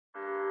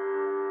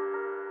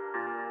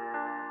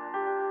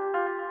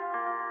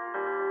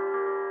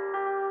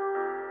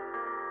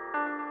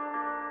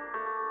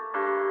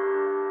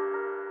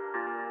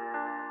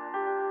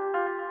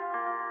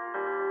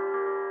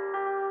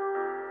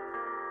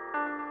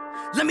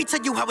Let me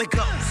tell you how it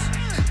goes.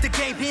 The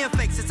game being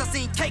fake since I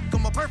seen cake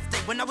on my birthday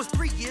when I was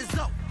 3 years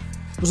old.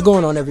 What's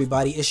going on,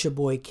 everybody? It's your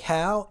boy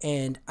Cal,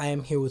 and I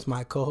am here with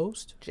my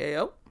co-host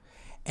J.O.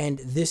 And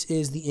this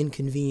is The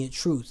Inconvenient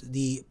Truth,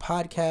 the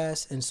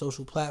podcast and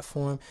social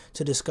platform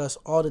to discuss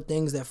all the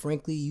things that,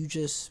 frankly, you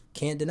just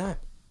can't deny.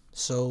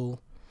 So,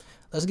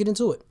 let's get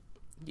into it.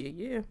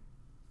 Yeah.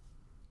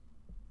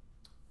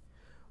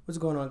 What's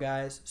going on,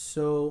 guys?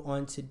 So,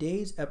 on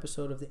today's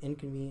episode of The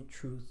Inconvenient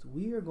Truth,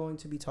 we are going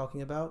to be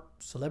talking about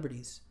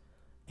celebrities.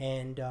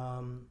 And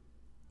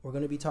we're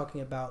going to be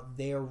talking about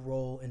their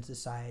role in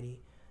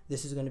society.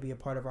 This is going to be a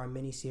part of our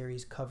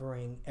mini-series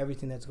covering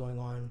everything that's going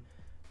on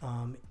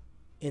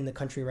in the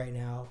country right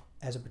now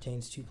as it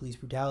pertains to police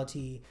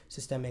brutality,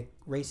 systemic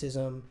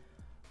racism.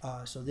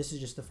 So this is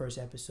just the first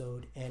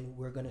episode, and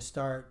we're going to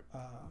start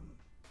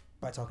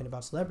by talking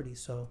about celebrities.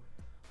 So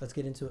let's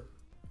get into it.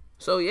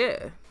 So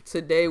yeah,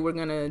 today we're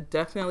going to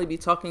definitely be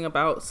talking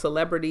about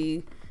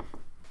celebrity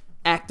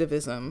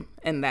activism,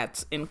 and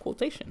that's in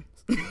quotations.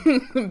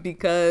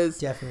 Because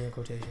definitely in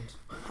quotations.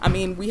 I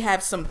mean, we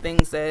have some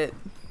things that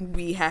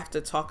we have to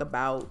talk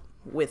about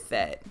with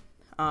that.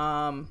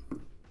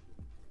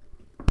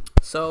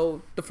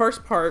 So the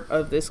first part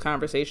of this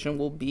conversation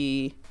will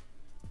be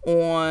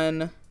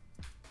on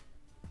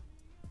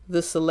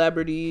the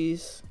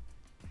celebrities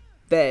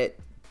that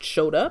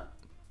showed up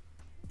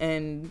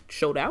and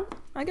showed out,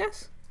 I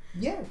guess.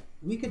 Yeah,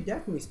 we could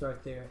definitely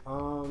start there.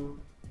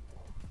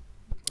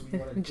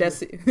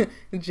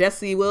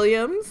 Jesse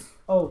Williams.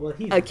 Oh, well,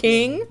 he's a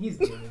king. He's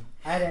good.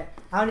 I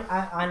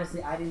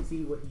honestly, I didn't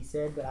see what he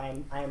said, but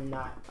I am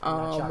not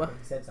shocked that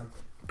he said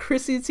something.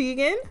 Chrissy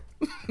Teigen.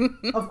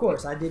 Of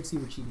course, I did see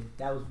what she did.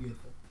 That was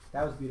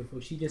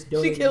beautiful. She just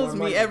donated. She kills more me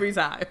money. Every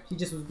time. She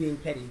just was being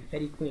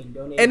petty queen.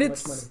 Donated and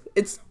much money.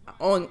 It's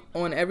on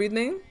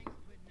everything.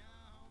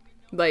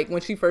 Like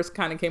when she first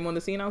kind of came on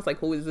the scene, I was like,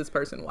 "Who is this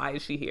person? Why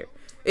is she here?"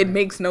 It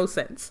makes no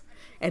sense.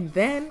 And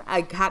then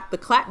I got the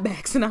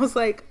clapbacks, and I was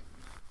like,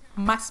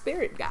 "My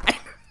spirit guy."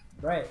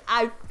 Right.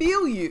 I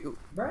feel you.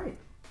 Right.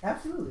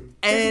 Absolutely.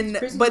 And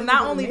but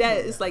not only that,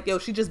 it's like, yo,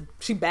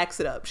 she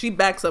backs it up. She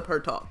backs up her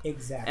talk.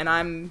 Exactly. And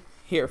I'm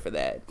here for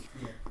that.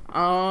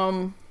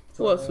 Yeah.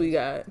 Who else we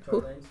got?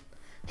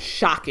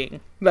 Shocking.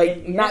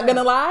 Like, not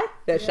gonna lie,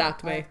 that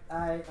shocked me.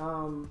 I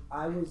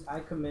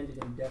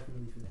commended him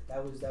definitely for that.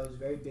 That was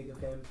very big of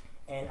him,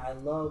 and I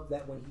love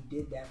that when he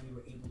did that, we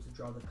were able to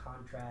draw the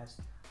contrast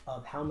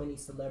of how many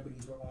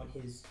celebrities were on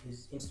his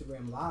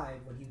Instagram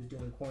live when he was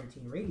doing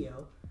quarantine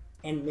radio.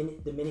 And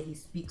the minute he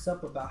speaks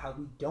up about how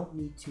we don't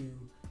need to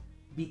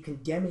be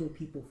condemning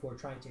people for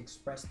trying to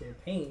express their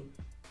pain,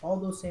 all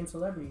those same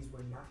celebrities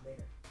were not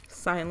there.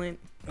 Silent,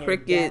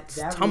 crickets,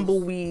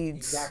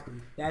 tumbleweeds. Exactly.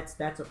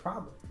 That's a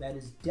problem. That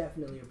is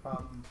definitely a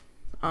problem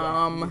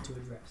that we need to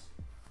address.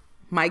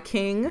 My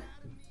king,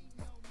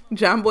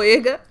 John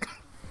Boyega.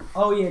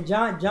 Oh yeah,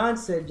 John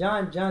said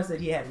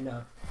he had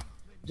enough.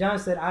 John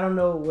said, I don't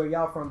know where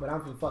y'all from, but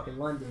I'm from fucking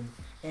London.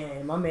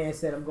 And my man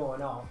said I'm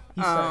going off.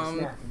 He started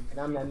snapping, and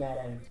I'm not mad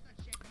at him.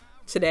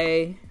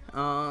 Today,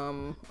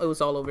 it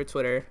was all over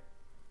Twitter.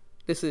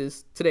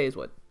 Today is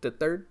what, the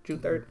 3rd? June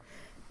 3rd?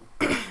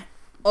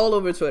 All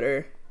over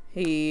Twitter.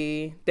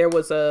 There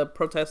was a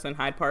protest in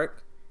Hyde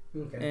Park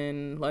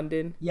in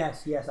London.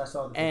 Yes, I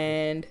saw the picture.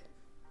 And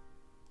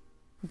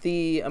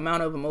the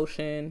amount of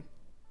emotion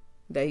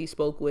that he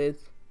spoke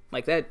with,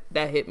 like that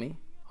hit me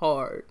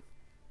hard.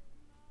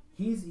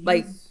 He's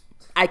like,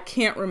 I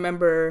can't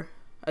remember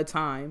a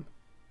time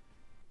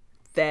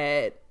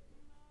that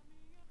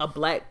a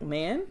black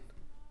man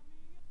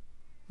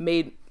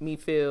made me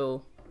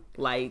feel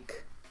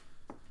like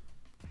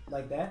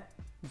that,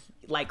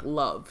 like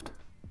loved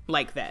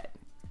like that.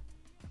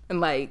 And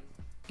like,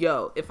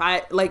 yo, if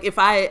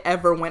I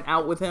ever went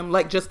out with him,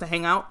 like just to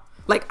hang out,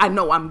 like I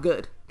know I'm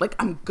good. Like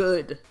I'm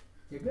good.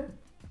 You're good.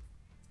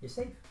 You're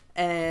safe.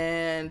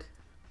 And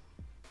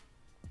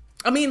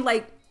I mean,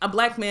 like a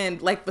black man,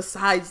 like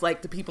besides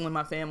like the people in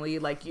my family,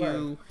 like you,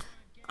 right.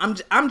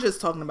 I'm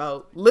just talking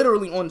about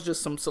literally on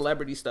just some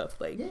celebrity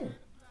stuff. Like, yeah,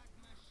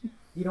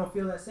 you don't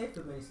feel that safe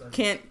with many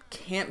celebrities.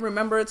 Can't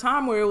remember a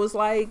time where it was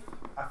like,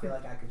 I feel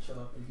like I could show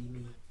up and be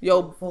me.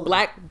 Yo,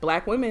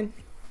 black women,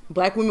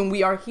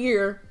 we are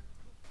here.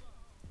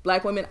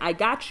 Black women, I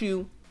got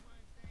you.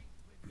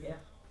 Yeah.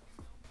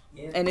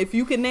 And if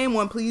you can name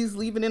one, please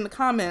leave it in the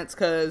comments,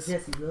 cause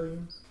Jesse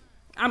Williams.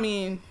 I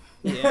mean,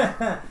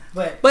 yeah,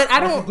 but I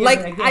don't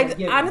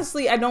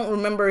honestly, I don't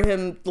remember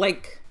him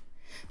like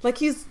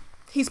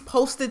he's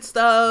posted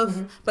stuff,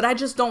 but I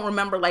just don't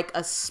remember like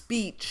a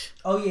speech.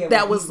 Oh yeah,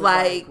 that was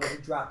like he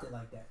dropped it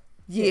like that.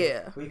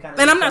 Yeah,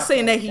 and I'm not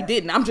saying that he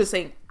didn't. I'm just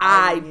saying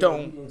I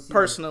don't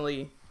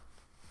personally.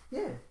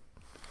 Yeah.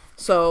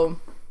 So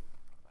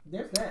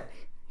there's that.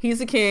 He's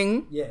a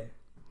king. Yeah.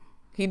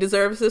 He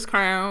deserves his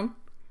crown.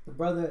 The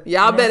brother.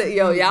 Y'all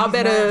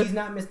better. He's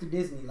not Mr.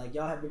 Disney. Like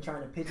y'all have been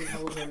trying to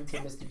pigeonhole him to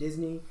Mr.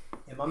 Disney,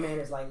 and my man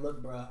is like,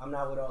 look, bro, I'm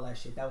not with all that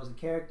shit. That was a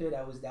character.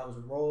 That was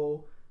a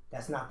role.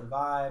 That's not the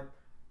vibe.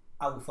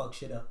 I will fuck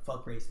shit up.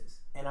 Fuck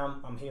racists, and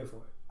I'm here for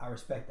it. I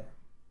respect that.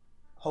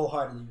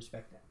 wholeheartedly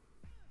respect that.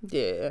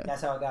 Yeah.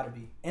 That's how it got to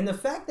be. And the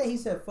fact that he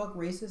said fuck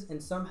racist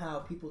and somehow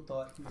people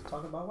thought he was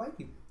talking about white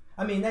people.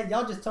 I mean, that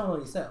y'all just telling on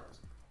yourselves.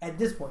 At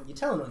this point, you're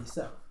telling on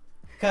yourself.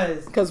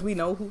 Because we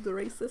know who the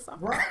racists are.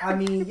 Right. I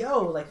mean,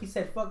 like he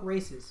said fuck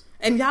racist.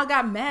 And y'all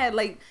got mad.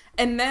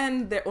 And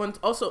then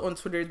also on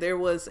Twitter, there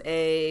was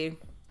an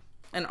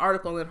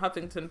article in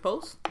Huffington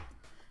Post,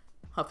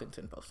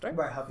 right?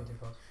 Right, Huffington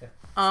Post,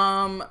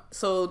 yeah.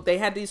 So they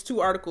had these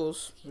two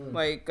articles,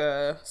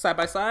 side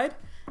by side.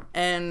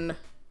 And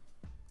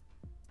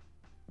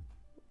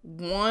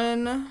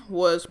one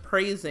was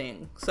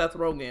praising Seth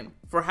Rogen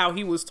for how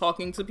he was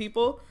talking to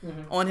people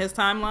on his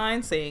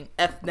timeline, saying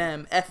F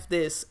them, F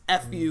this,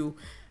 F you,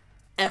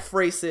 F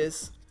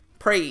racist,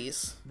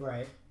 praise.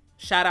 Right.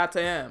 Shout out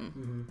to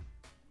him.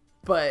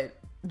 But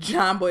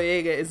John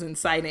Boyega is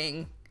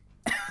inciting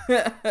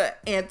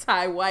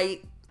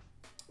anti-white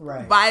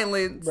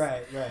violence.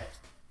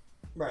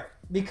 Right.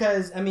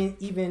 Because I mean,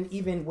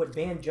 even what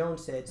Van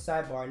Jones said,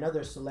 sidebar,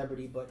 another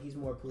celebrity, but he's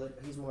more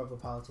of a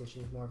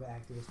politician, he's more of an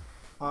activist.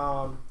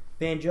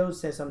 Van Jones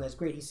said something that's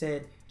great. He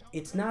said,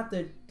 it's not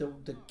the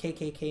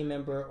KKK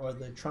member or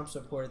the Trump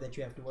supporter that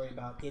you have to worry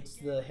about. It's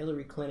the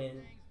Hillary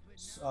Clinton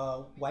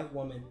white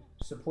woman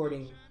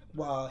supporting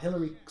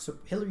Hillary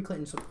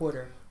Clinton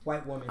supporter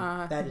white woman.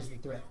 That is the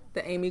threat.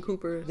 The Amy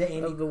Coopers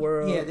of the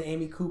world. Yeah, the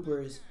Amy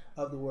Coopers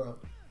of the world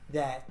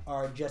that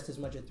are just as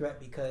much a threat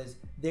because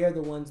they're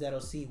the ones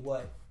that'll see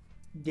what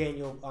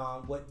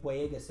what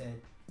Boyega said,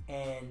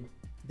 and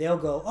they'll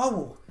go,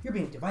 "Oh, you're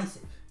being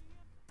divisive."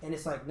 And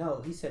it's like,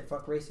 no, he said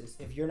fuck racist.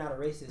 If you're not a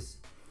racist,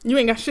 you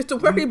ain't got shit to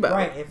worry about.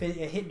 Right. If a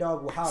hit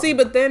dog will holler. See,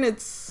 but then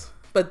it's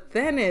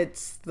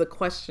the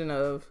question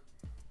of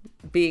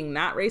being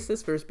not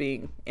racist versus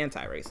being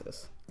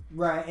anti-racist.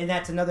 Right, and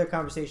that's another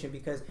conversation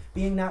because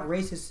being not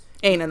racist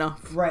ain't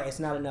enough. Right, it's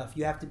not enough.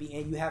 You have to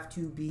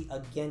be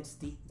against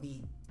the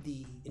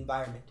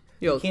environment.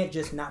 Yo. You can't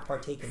just not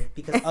partake in it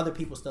because other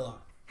people still are.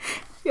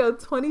 Yo,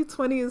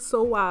 2020 is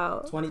so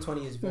wild.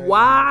 2020 is very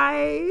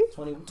why?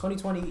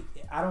 2020,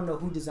 I don't know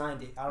who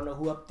designed it. I don't know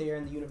who up there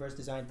in the universe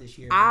designed this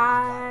year.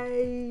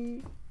 I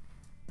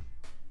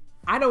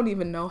don't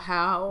even know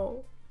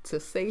how to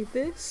say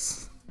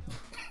this,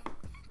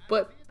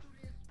 but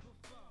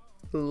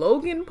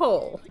Logan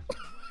Paul.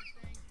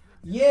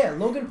 Yeah,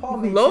 Logan Paul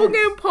makes Logan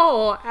sense.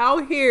 Paul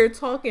out here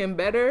talking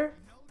better.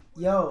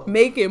 Yo.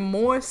 Making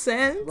more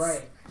sense.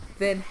 Right.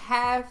 Than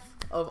half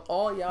of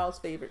all y'all's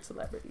favorite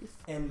celebrities.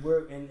 And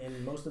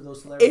most of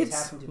those celebrities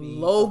happen to be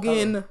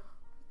Logan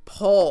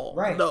Paul.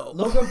 Right. No.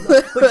 Logan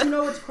But you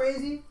know what's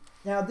crazy?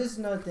 Now this is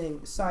another thing,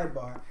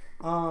 sidebar.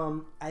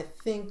 I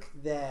think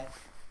that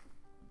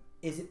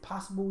is it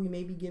possible we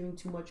may be giving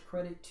too much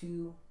credit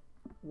to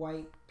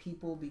white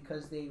people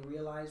because they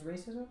realize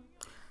racism?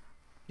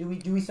 Do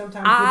we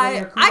sometimes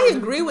I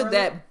agree with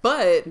that,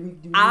 but do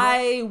we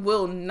I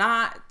will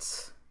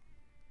not.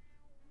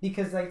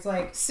 Because it's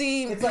like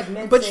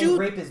men but saying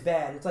rape is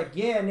bad. It's like,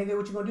 yeah, nigga,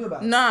 what you gonna do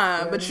about it? Nah,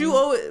 you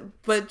know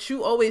but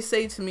you always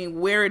say to me,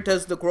 where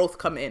does the growth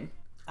come in?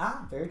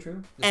 Very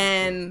true.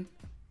 And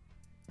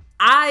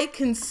I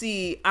can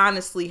see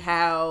honestly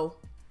how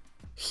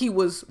he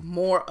was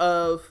more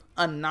of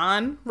a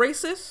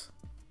non-racist.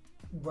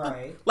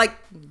 Right. Like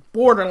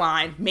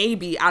borderline,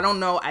 maybe. I don't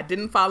know. I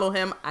didn't follow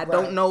him. I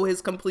don't know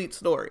his complete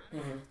story.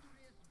 Mm-hmm.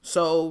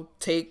 So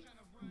take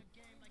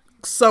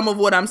some of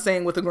what I'm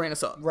saying with a grain of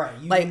salt. Right.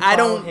 I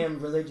don't him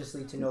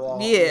religiously to know all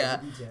the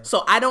details.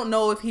 So I don't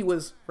know if he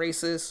was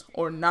racist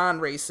or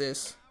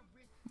non-racist.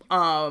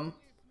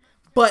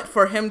 But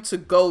for him to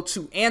go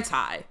to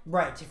anti.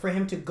 Right. For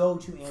him to go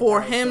to anti.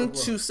 For him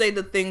to say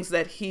the things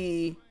that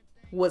he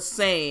was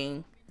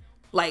saying,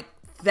 like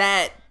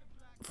that,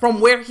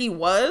 from where he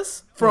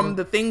was, from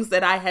the things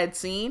that I had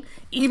seen,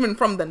 even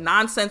from the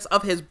nonsense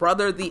of his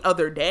brother the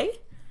other day.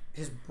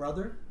 His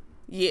brother?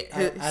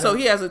 Yeah. So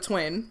he has a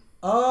twin.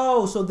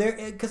 Oh, so there,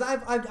 because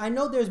I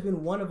know there's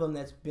been one of them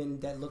that's been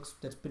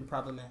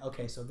problematic.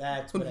 Okay, so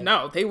that's what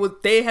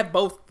they have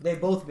both been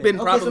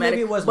problematic. So maybe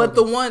it was but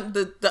Logan.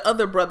 the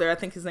other brother, I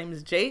think his name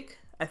is Jake.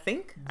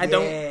 Maybe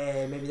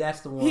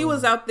that's the one. He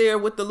was out there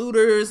with the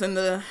looters and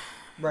the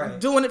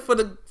doing it for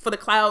the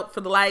clout,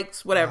 for the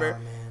likes, whatever.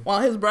 Oh,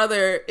 while his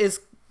brother is,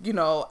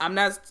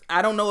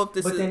 I don't know if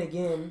this is. But then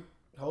again,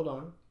 hold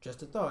on,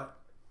 just a thought.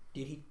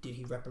 Did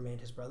he reprimand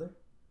his brother?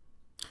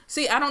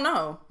 See, I don't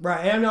know.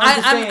 Right.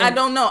 I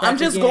don't know. I'm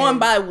just going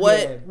by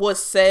what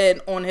was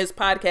said on his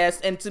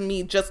podcast, and to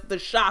me, just the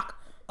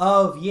shock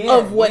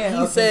of what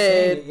he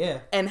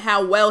said and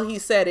how well he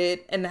said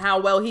it and how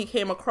well he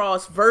came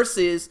across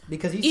versus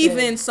because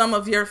even some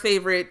of your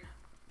favorite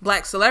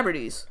black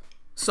celebrities.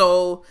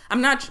 So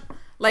I'm not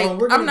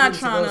I'm not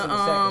trying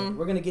to.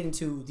 We're gonna get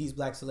into these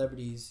black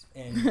celebrities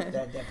and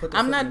that put.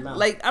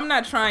 I'm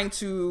not trying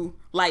to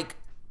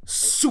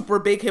super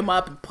big him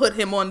up and put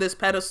him on this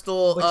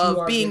pedestal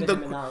of being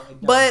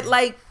but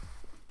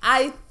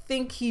I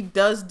think he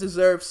does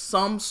deserve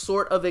some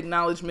sort of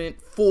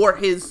acknowledgement for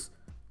his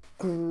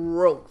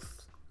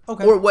growth,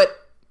 or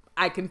what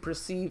I can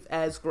perceive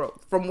as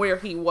growth from where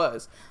he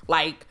was,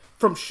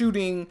 from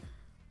shooting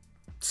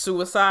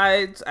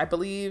suicides, I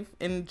believe,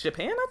 in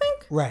Japan, I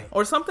think. Right.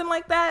 Or something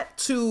like that,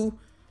 to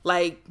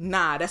like,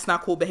 nah, that's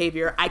not cool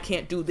behavior. I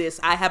can't do this.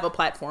 I have a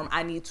platform.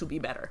 I need to be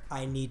better.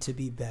 I need to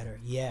be better.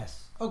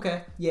 Yes.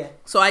 Okay. Yeah.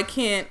 So I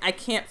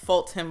can't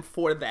fault him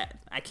for that.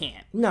 I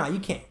can't. No, you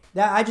can't.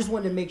 That I just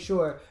wanted to make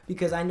sure,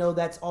 because I know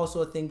that's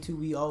also a thing too.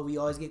 We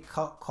always get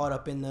caught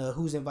up in the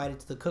who's invited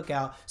to the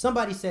cookout.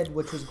 Somebody said,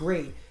 which was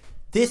great,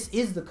 this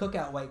is the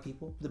cookout, white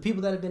people. The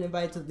people that have been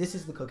invited to this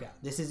is the cookout.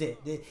 This is it.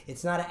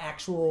 It's not an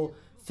actual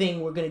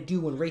thing we're gonna do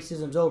when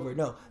racism's over.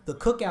 No, the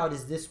cookout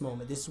is this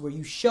moment. This is where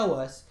you show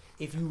us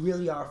if you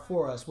really are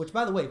for us. Which,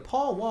 by the way,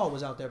 Paul Wall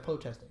was out there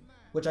protesting,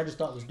 which I just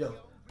thought was dope.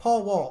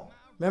 Paul Wall,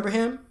 remember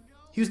him?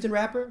 Houston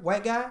rapper,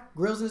 white guy,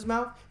 grills in his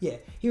mouth. Yeah,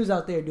 he was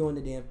out there doing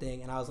the damn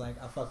thing, and I was like,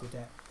 I fuck with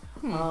that.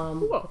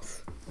 Who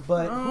else?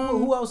 But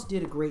who else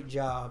did a great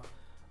job?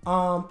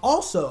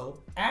 Also,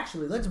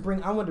 actually,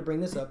 I wanted to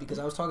bring this up because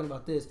I was talking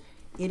about this.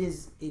 We are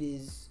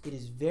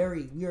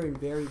in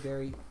very,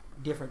 very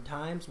different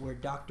times where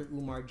Dr.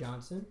 Umar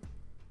Johnson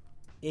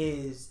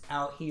is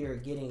out here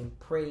getting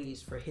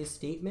praise for his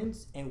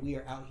statements, and we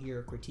are out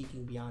here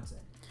critiquing Beyonce.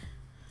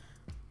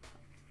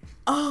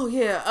 Oh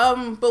yeah,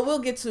 but we'll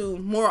get to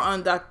more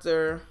on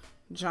Dr.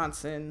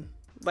 Johnson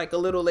like a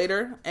little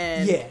later,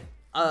 and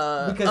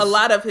because a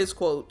lot of his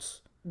quotes,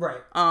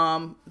 right,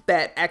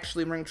 that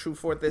actually ring true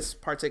for this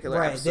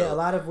particular episode. A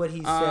lot of what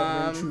he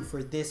said ring true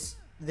for this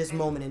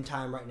moment in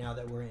time right now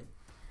that we're in.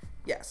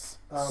 Yes.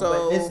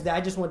 But I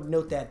just want to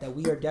note that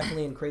we are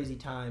definitely in crazy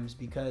times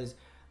because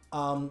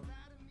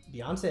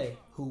Beyonce,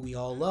 who we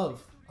all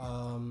love,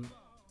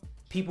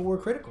 people were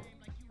critical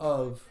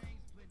of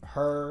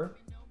her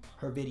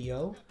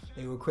video.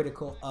 They were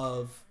critical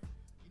of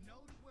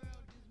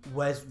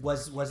was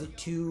it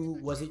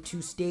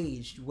too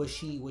staged? Was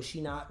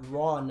she not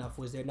raw enough?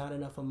 Was there not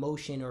enough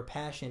emotion or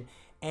passion?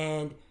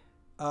 And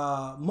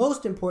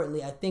most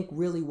importantly, I think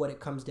really what it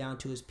comes down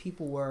to is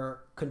people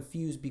were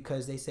confused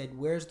because they said,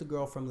 "Where's the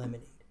girl from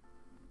Lemonade?"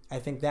 I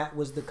think that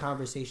was the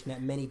conversation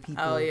that many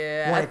people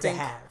wanted to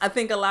have. I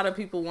think a lot of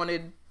people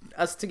wanted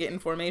us to get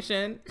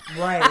information.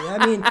 Right.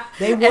 I mean,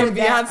 they wanted and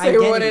that Beyonce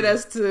identity. wanted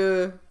us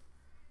to.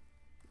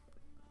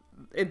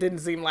 It didn't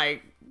seem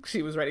like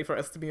she was ready for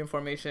us to be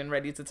information,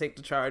 ready to take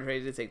the charge,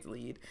 ready to take the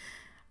lead.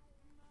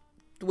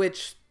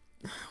 Which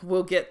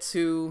we'll get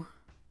to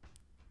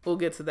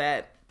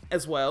that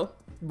as well.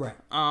 Right.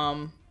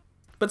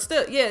 But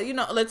still,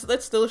 yeah,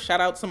 let's still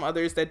shout out some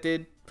others that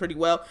did pretty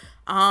well.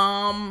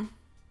 And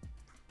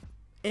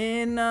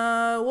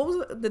what was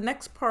it? The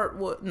next part?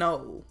 What?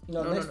 No.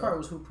 The next part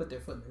was who put their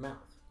foot in their mouth.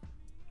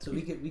 So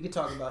we could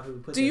talk about who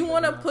put. Do you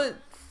want to put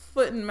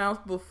foot in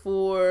mouth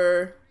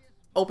before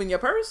open your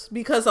purse?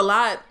 Because a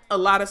lot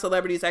of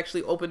celebrities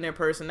actually open their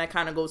purse, and that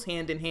kind of goes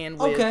hand in hand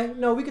with. Okay,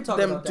 no, we could talk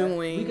them about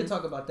doing. That. We could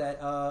talk about that.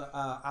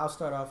 I'll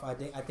start off. I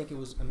think it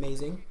was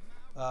amazing.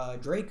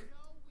 Drake,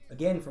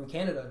 again from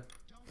Canada.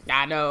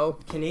 I know.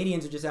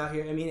 Canadians are just out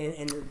here. I mean,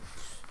 and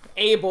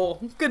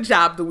Abel, good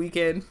job the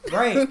weekend.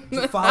 Right,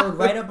 followed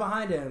right up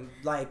behind him,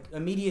 like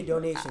immediate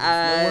donations,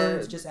 no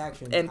words, just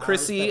action. And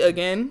Chrissy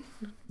again.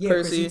 Yeah,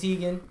 Chrissy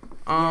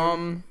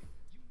Teigen.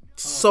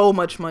 So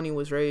much money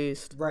was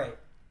raised. Right,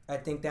 I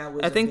think that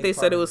was. I think they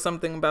said it was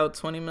something about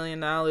 $20 million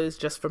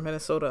just for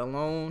Minnesota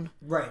alone.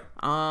 Right.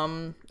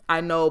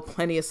 I know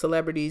plenty of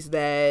celebrities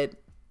that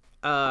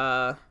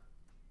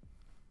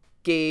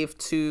gave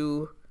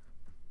to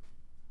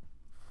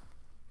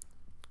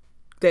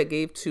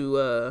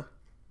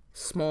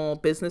small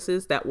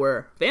businesses that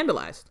were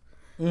vandalized.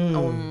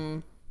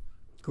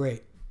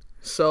 Great.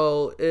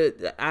 So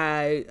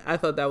I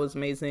thought that was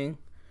amazing.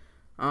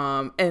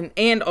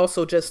 And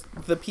also just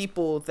the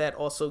people that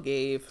also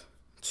gave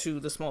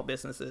to the small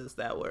businesses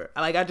that were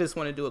like, I just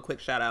want to do a quick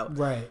shout out.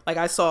 Right. Like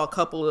I saw a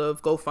couple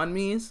of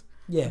GoFundMes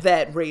Yeah.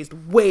 that raised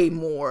way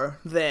more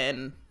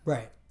than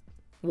Right.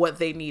 what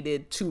they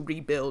needed to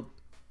rebuild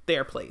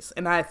their place.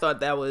 And I thought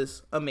that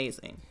was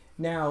amazing.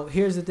 Now,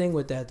 here's the thing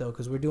with that, though,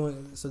 because we're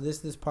doing... So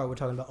this part, we're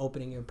talking about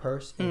opening your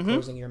purse and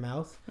closing your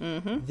mouth.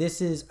 Mm-hmm.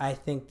 This is, I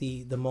think,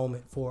 the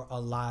moment for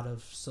a lot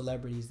of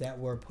celebrities that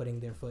were putting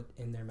their foot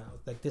in their mouth.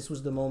 Like, this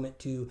was the moment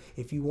to...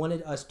 If you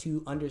wanted us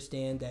to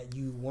understand that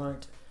you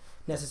weren't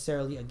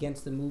necessarily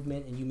against the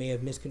movement and you may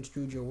have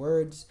misconstrued your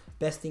words,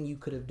 best thing you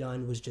could have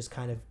done was just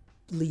kind of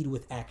lead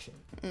with action.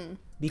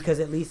 Because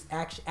at least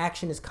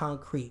action is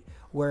concrete.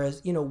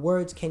 Whereas,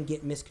 words can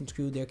get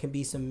misconstrued. There can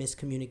be some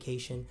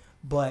miscommunication.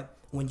 But...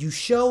 when you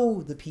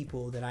show the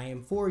people that I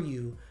am for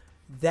you,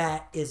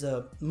 that is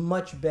a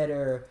much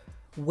better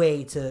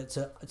way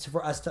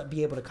for us to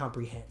be able to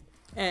comprehend.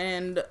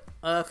 And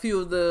a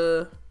few of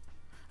the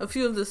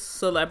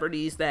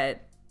celebrities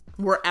that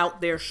were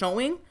out there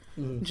showing,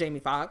 Jamie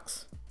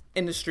Foxx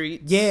in the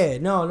streets. Yeah,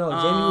 no,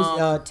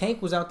 Jamie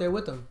Tank was out there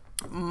with them.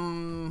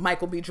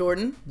 Michael B.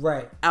 Jordan,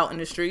 right, out in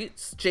the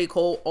streets. J.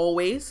 Cole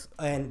always,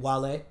 and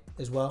Wale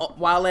as well.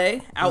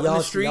 Wale out in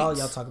the streets.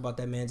 Y'all talk about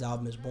that man's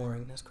album is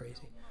boring. That's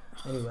crazy.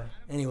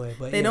 Anyway,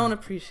 but they don't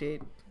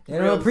appreciate They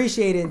don't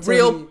appreciate it until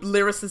real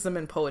lyricism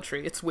and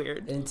poetry. It's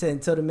weird.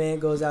 Until the man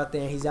goes out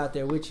there and he's out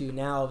there with you.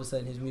 Now all of a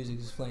sudden his music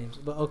is flames.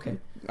 But okay.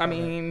 I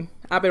mean,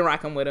 I've been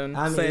rocking with him.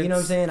 Since you know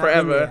what I'm saying?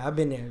 Forever. I've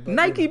been there. But,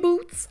 Nike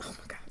boots. Oh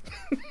my god.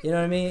 You know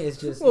what I mean? It's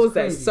just what was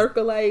crazy. that?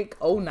 Circa like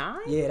 09?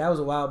 Yeah, that was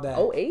a while back.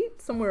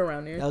 08? Somewhere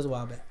around there. That was a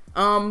while back.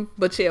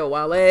 But yeah,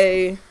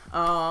 Wale.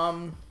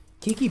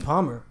 Keke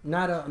Palmer,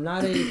 not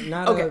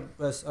Okay.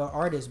 a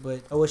artist,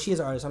 but she is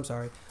an artist. I'm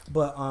sorry,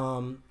 but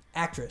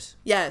actress.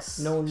 Yes.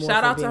 Known more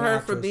Shout for out to being her an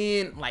for actress.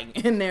 being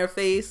like in their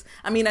face.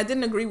 I mean, I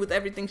didn't agree with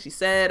everything she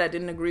said. I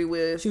didn't agree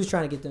with. She was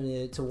trying to get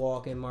them to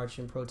walk and march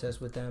and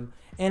protest with them.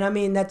 And I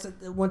mean, that's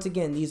once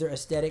again, these are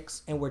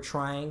aesthetics, and we're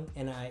trying,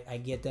 and I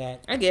get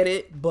that. I get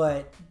it,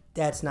 but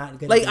that's not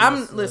gonna like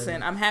be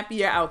listen. I'm happy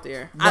you're out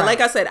there. Right.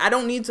 Like I said, I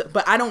don't need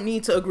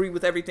to agree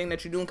with everything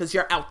that you're doing because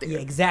you're out there. Yeah,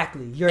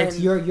 exactly.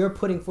 You're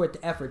putting forth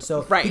the effort.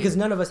 So right. Because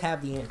none of us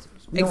have the answers.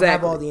 We don't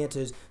have all the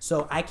answers.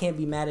 So I can't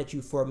be mad at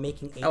you for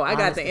making a I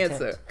got the attempt.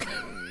 answer.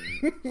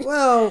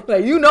 Well,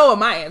 like you know what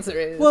my answer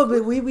is. Well,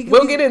 but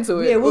we'll get into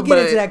it. Yeah, we'll get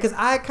into that because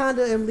I kind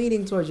of am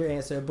leaning towards your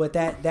answer, but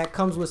that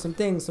comes with some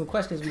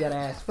questions we gotta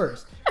ask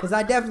first because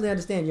I definitely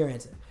understand your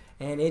answer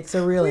and it's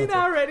a real answer. We're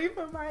not ready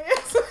for my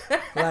answer.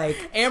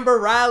 Like Amber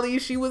Riley,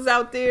 she was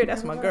out there.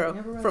 That's my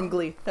girl from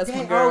Glee. That's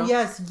my girl. Oh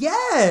yes,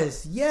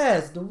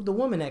 the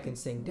woman that can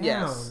sing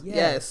down.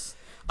 Yes.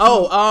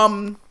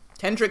 Oh,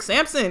 Kendrick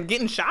Sampson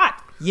getting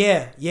shot.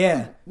 Yeah.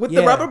 With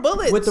the rubber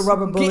bullets.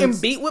 Getting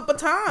beat with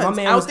batons. My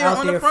man out was there out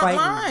on there the front fighting.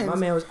 lines. My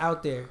man was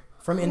out there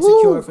from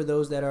Insecure. For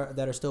those that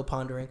are still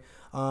pondering,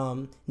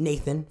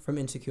 Nathan from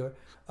Insecure.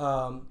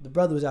 The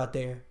brother was out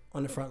there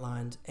on the front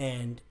lines,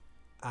 and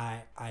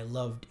I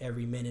loved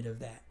every minute of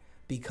that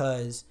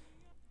because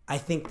I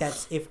think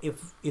that's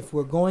if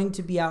we're going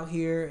to be out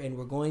here and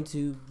we're going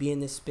to be in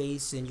this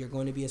space and you're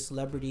going to be a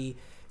celebrity,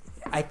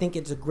 I think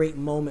it's a great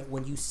moment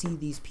when you see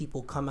these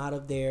people come out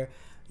of their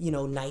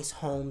nice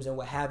homes and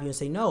what have you and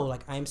say, no,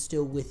 like I'm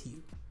still with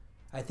you.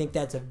 I think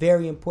that's a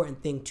very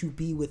important thing to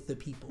be with the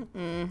people.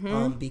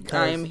 Because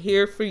I am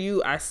here for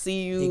you. I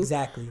see you.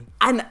 Exactly.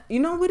 And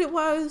you know what it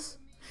was?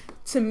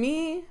 For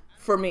me,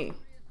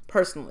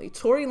 personally,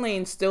 Tory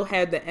Lanez still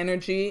had the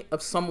energy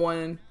of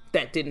someone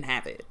that didn't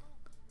have it.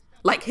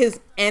 Like his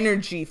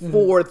energy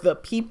for the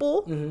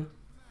people,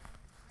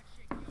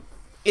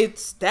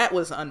 that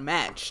was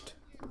unmatched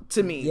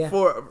to me. Yeah.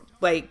 For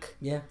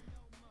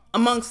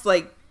amongst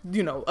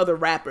other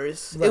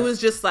rappers, Right. it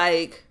was just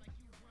like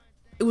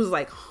it was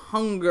like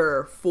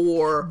hunger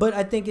for. But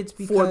I think it's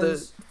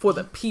because for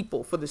the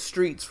people, for the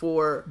streets,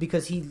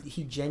 because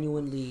he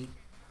genuinely.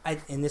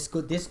 And this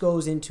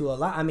goes into a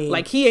lot. I mean,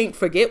 like he ain't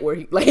forget where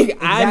he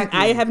exactly.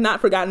 I have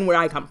not forgotten where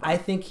I come from. I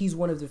think he's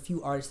one of the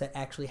few artists that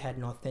actually had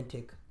an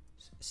authentic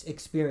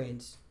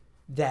experience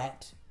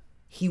that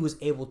he was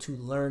able to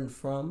learn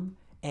from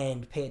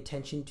and pay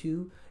attention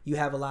to. You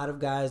have a lot of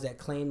guys that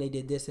claim they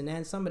did this and that,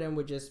 and some of them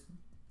were just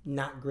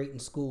not great in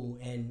school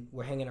and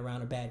were hanging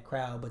around a bad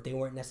crowd, but they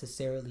weren't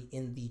necessarily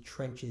in the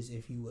trenches,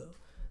 if you will.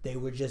 They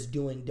were just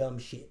doing dumb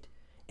shit.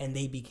 And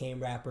they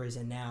became rappers,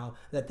 and now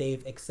that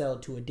they've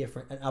excelled to an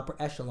upper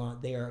echelon,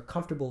 they are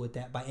comfortable with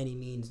that by any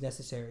means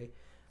necessary.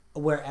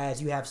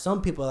 Whereas you have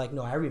some people like,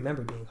 no, I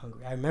remember being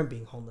hungry. I remember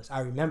being homeless. I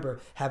remember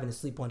having to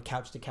sleep on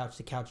couch to couch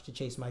to couch to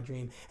chase my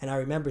dream. And I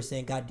remember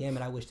saying, God damn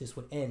it, I wish this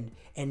would end.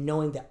 And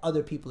knowing that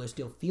other people are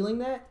still feeling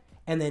that,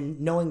 and then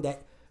knowing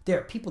that there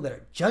are people that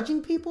are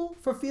judging people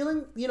for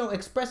feeling,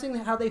 expressing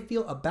how they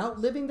feel about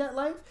living that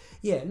life.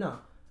 Yeah, no,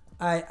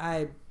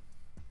 that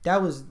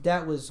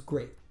was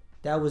great.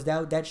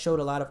 That showed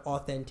a lot of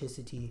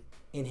authenticity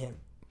in him.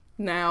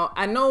 Now,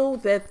 I know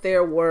that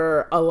there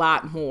were a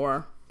lot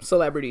more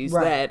celebrities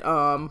that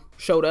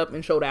showed up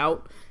and showed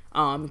out,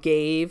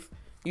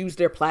 used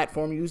their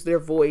platform, used their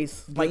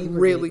voice, Gave like Dave?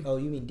 really. Oh,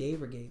 you mean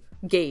Dave or Gave?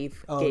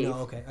 Gave. Oh, no,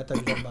 okay. I thought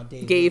you were talking about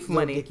Dave. Gave Lil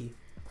money. Dicky.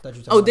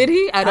 Oh, did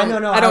he? I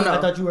don't know. I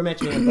thought you were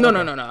mentioning him. No.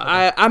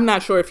 Okay. I'm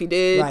not sure if he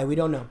did. Right, we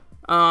don't know.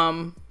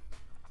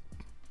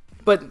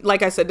 But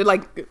like I said,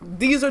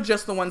 these are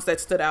just the ones that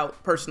stood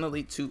out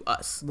personally to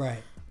us.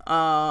 Right.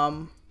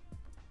 But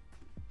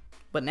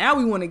now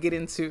we want to get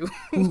into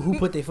who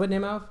put their foot in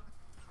their mouth?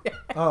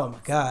 Oh my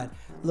God!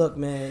 Look,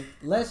 man.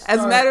 Let's start.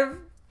 As a matter of...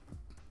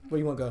 Where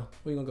you want to go?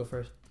 Where you want to go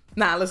first?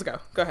 Nah, let's go.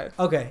 Go ahead.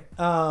 Okay.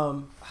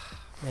 Man,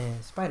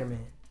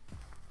 Spider-Man.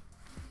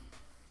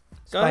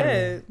 Go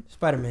ahead.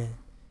 Spider-Man.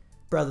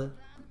 Brother.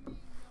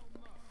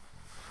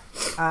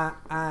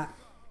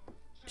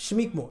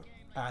 Shameik Moore.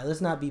 All right,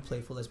 let's not be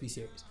playful. Let's be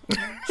serious.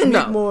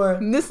 No. Moore.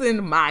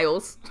 Listen,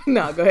 Miles.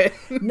 No, go ahead.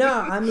 No,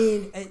 I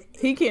mean...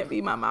 he can't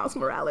be my Miles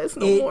Morales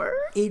no more.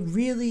 It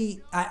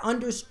really... I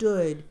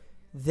understood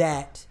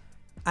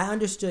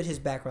his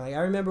background. Like,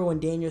 I remember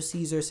when Daniel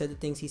Caesar said the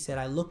things he said.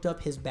 I looked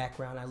up his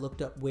background. I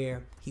looked up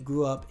where he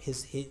grew up,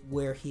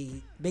 where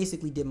he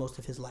basically did most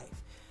of his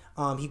life.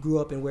 He grew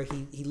up and where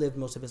he lived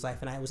most of his life.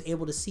 And I was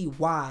able to see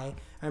why.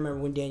 I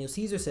remember when Daniel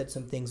Caesar said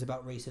some things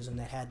about racism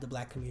that had the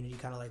black community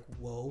kind of like,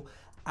 whoa.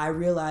 I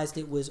realized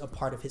it was a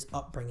part of his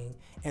upbringing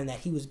and that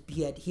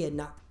he had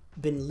not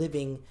been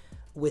living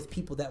with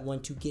people that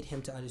want to get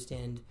him to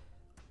understand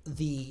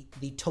the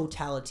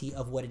totality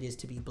of what it is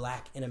to be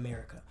black in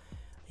America.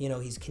 You know,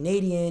 he's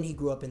Canadian. He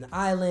grew up in the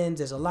islands.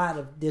 There's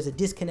a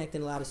disconnect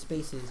in a lot of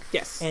spaces.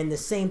 Yes. And the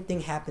same thing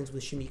happens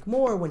with Shameik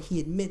Moore when he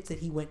admits that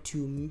he went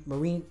to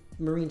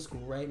Marine school,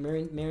 right?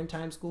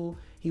 Maritime school.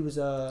 He was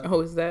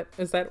is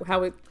that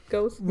how it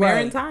goes? Right.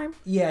 Maritime?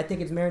 Yeah, I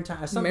think it's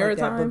maritime or something like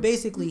that. But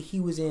basically, he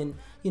was in,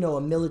 you know,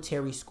 a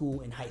military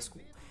school in high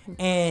school.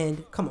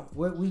 And come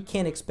on, we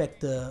can't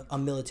expect a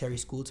military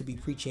school to be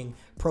preaching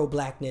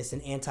pro-blackness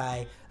and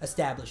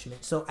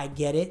anti-establishment. So I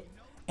get it.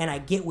 And I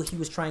get what he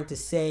was trying to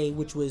say,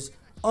 which was,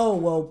 oh,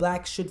 well,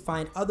 blacks should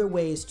find other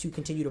ways to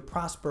continue to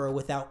prosper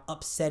without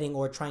upsetting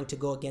or trying to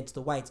go against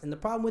the whites. And the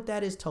problem with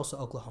that is Tulsa,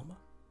 Oklahoma.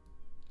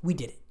 We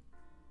did it.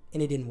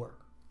 And it didn't work.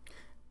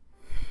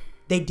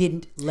 They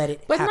didn't let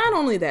it happen. But not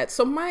only that.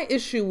 So my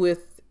issue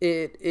with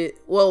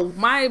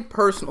my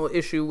personal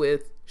issue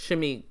with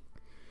Shameik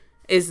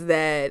is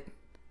that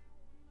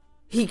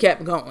he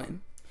kept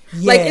going.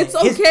 Yeah, like, it's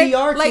okay. His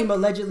PR team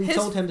allegedly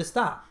told him to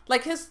stop.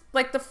 Like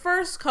the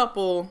first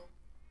couple,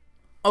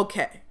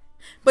 okay.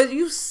 But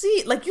you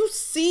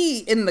see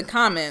in the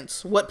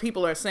comments what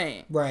people are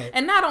saying. Right.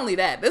 And not only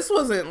that, this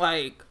wasn't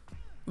like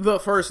the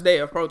first day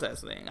of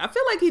protesting. I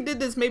feel like he did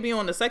this maybe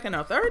on the second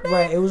or third day.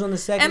 Right. It was on the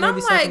second. And I'm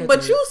like,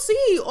 but you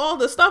see all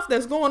the stuff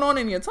that's going on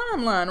in your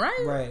timeline,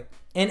 right? Right.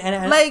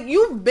 And like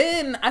you've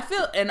been, I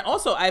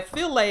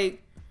feel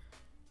like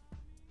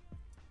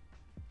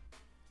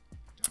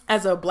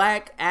as a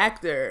black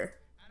actor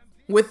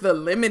with the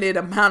limited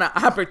amount of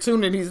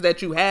opportunities that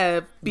you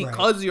have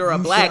because you're a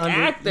black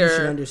actor. You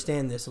should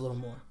understand this a little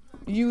more.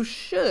 You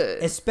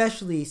should.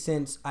 Especially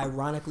since,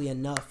 ironically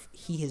enough,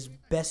 he is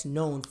best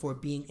known for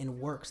being in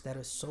works that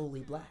are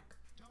solely black.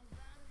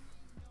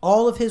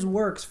 All of his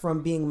works,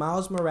 from being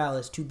Miles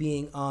Morales to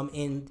being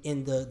in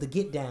the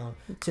Get Down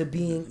to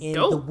being in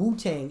the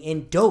Wu-Tang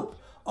and Dope.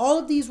 All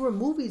of these were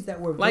movies that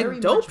were like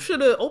Dope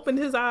should have opened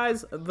his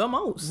eyes the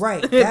most.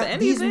 Right.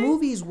 These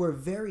movies were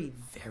very,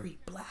 very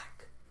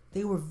black.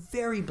 They were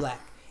very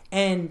black.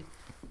 And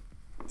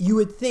you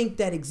would think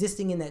that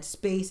existing in that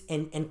space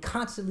and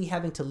constantly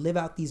having to live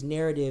out these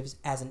narratives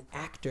as an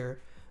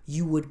actor,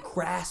 you would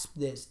grasp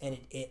this. And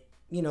it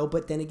you know,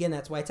 but then again,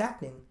 that's why it's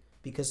acting.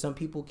 Because some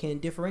people can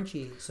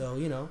differentiate. So,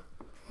 you know.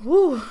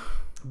 Whew.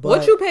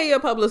 What you pay your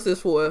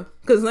publicist for?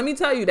 Because let me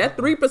tell you, that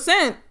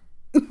 3%...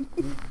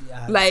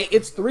 like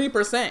it's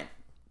 3%.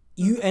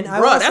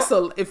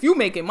 If you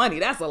making money,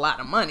 that's a lot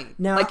of money.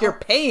 Now, like you're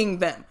paying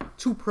them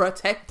to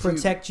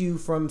protect you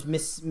from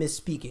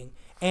misspeaking.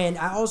 And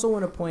I also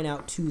want to point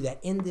out too that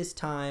in this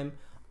time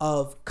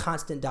of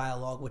constant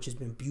dialogue, which has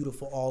been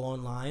beautiful all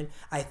online,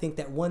 I think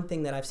that one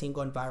thing that I've seen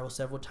gone viral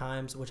several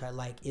times, which I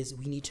like, is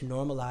we need to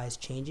normalize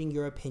changing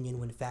your opinion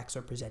when facts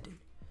are presented.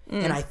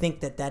 And I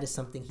think that is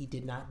something he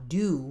did not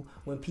do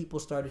when people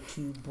started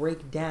to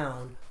break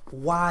down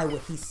why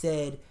what he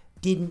said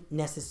didn't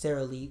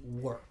necessarily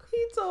work.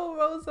 He told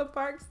Rosa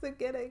Parks to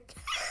get a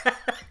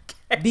cat.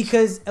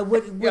 Because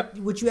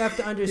what you have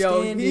to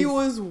understand he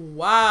was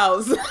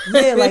wild.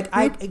 Yeah,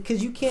 like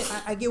because you can't.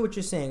 I get what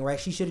you're saying, right?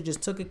 She should have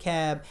just took a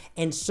cab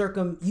and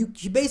you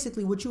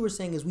basically what you were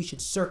saying is we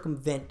should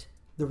circumvent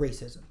the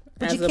racism,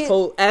 but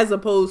as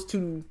opposed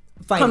to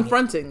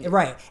confronting it.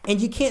 Right.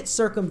 And you can't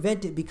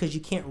circumvent it because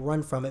you can't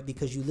run from it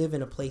because you live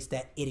in a place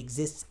that it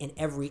exists in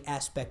every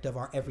aspect of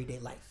our everyday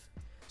life.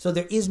 So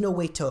there is no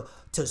way to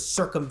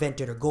circumvent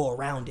it or go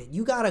around it.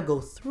 You got to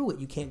go through it.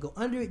 You can't go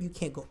under it. You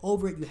can't go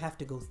over it. You have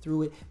to go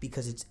through it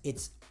because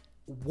it's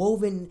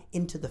woven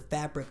into the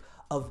fabric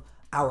of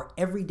our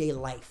everyday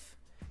life.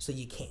 So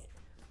you can't.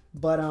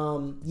 But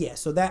yeah,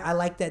 so that I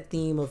like that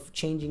theme of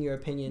changing your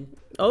opinion.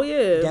 Oh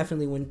yeah.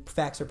 Definitely when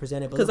facts are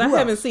presented. Because I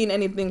haven't seen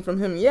anything from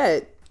him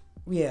yet.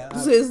 Yeah.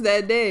 Since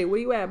that day. Where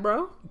you at,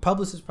 bro?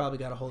 Publicist probably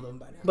got a hold of him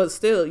by now. But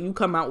still, you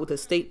come out with a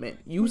statement.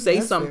 You say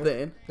That's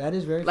something. Fair. That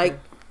is very like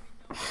fair.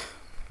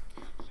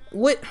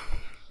 What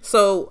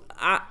so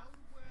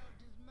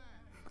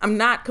I'm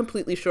not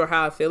completely sure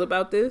how I feel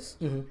about this.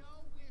 Mm-hmm.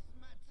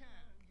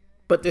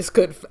 But this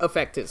could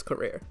affect his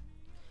career.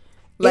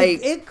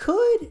 Like it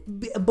could,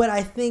 but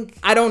I think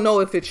I don't know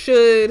if it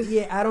should.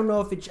 Yeah, I don't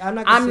know if it. I'm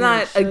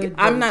not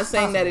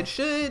saying that it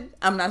should.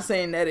 I'm not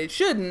saying that it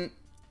shouldn't.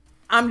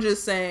 I'm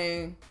just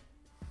saying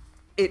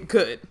it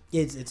could.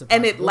 It's a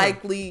and it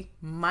likely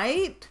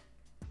might,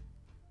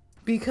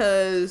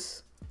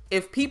 because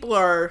if people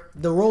are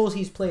the roles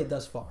he's played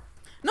thus far.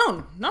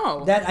 No.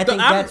 I think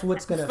that's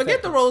what's gonna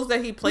forget the roles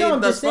that he played I'm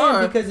thus just saying,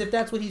 far. because if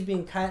that's what he's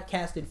being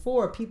casted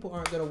for, people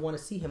aren't gonna want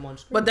to see him on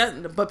screen.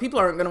 But people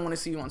aren't gonna want to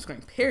see you on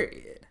screen.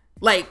 Period.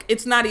 Like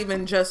it's not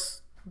even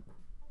just,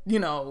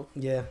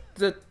 Yeah.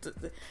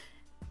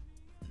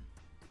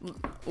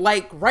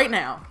 Like right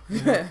now.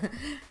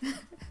 Mm-hmm.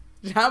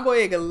 John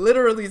Boyega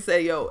literally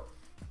say, "Yo,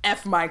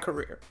 F my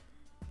career."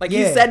 Like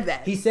he said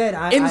that. He said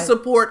in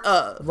support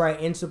of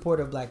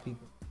black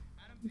people.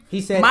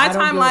 He said my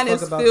timeline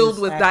is filled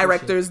with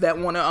directors that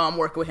want to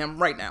work with him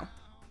right now.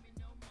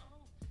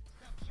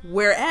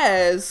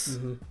 Whereas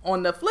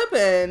on the flip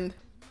end,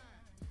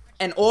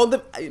 And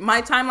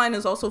my timeline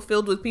is also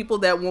filled with people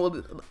that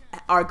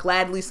are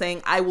gladly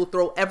saying, I will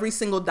throw every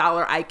single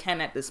dollar I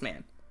can at this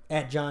man.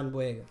 At John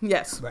Boyega.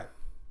 Yes. Right.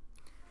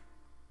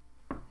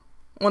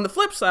 On the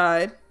flip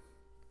side,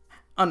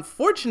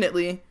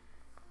 unfortunately,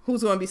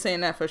 who's going to be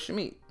saying that for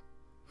Shamit?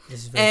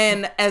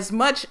 And true. As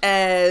much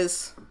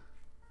as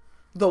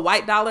the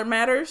white dollar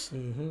matters,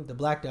 the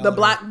black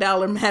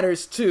dollar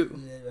matters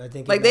too. I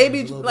think like they'll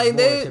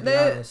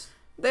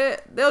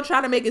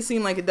try to make it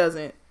seem like it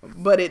doesn't,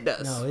 but it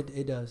does. No,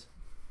 it does.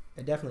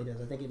 It definitely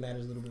does. I think it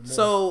matters a little bit more.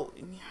 So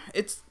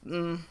it's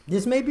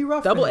this may be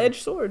rough.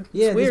 Double-edged sword.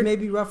 Yeah, this may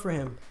be rough for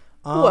him.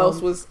 Who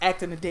else was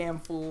acting a damn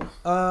fool?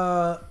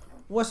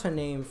 What's her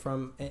name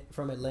from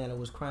Atlanta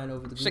was crying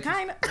over the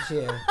Shekinah?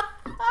 Yeah.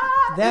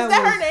 Is that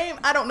her name?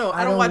 I don't know.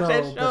 I don't watch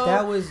that show.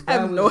 But I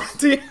have no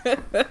idea.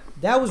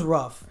 That was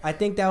rough. I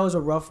think that was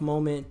a rough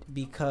moment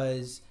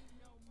because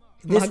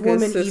this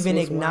woman even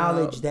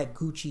acknowledged that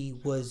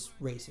Gucci was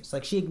racist.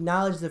 Like, she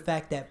acknowledged the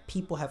fact that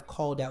people have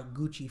called out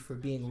Gucci for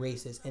being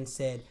racist and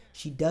said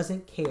she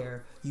doesn't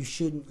care. You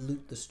shouldn't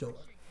loot the store.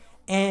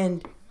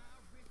 And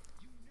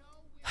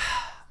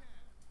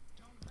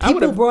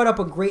people brought up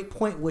a great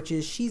point, which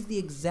is she's the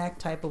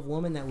exact type of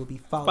woman that would be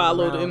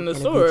followed in the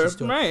store.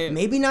 Right.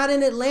 Maybe not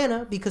in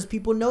Atlanta because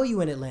people know you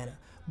in Atlanta.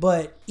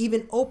 But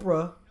even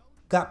Oprah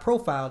got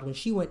profiled when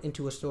she went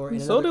into a store in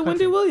another country. So did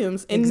Wendy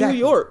Williams in New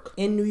York.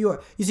 In New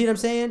York. You see what I'm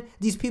saying?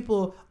 These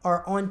people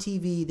are on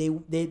TV.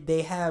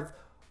 They have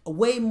a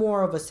way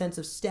more of a sense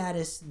of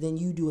status than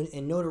you do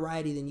and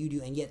notoriety than you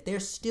do. And yet they're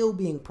still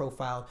being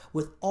profiled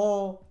with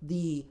all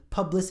the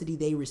publicity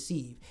they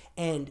receive.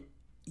 And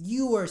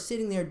you are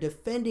sitting there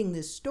defending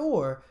this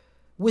store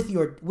with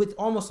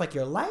almost like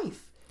your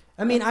life.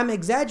 I mean, I'm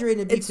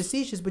exaggerating to be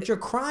facetious, but you're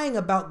crying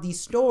about these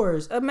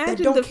stores that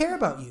don't care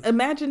about you.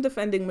 Imagine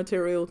defending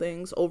material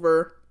things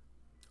over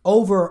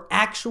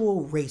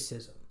actual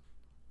racism.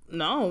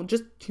 No,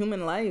 just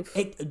human life.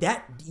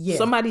 Yeah.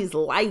 Somebody's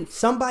life.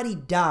 Somebody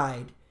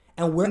died,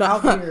 and we're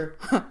out here.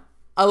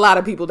 A lot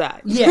of people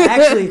died. Yeah,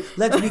 actually,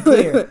 let's be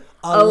clear.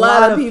 A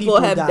lot of people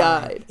have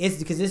died. It's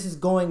because this is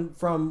going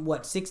from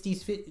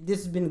 60s. This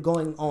has been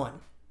going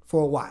on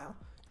for a while.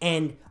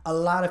 And a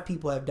lot of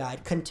people have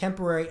died.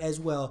 Contemporary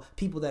as well.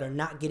 People that are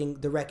not getting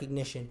the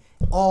recognition.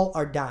 All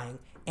are dying.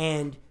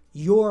 And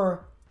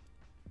your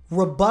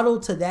rebuttal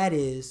to that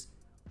is,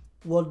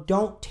 well,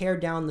 don't tear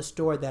down the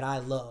store that I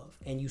love.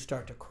 And you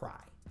start to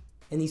cry.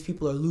 And these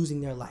people are losing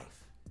their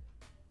life.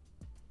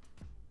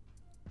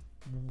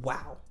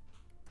 Wow.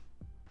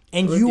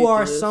 And ridiculous. You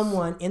are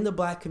someone in the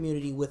black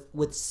community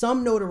with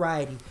some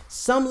notoriety,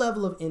 some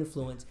level of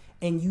influence,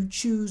 and you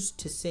choose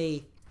to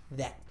say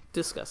that.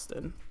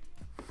 Disgusting.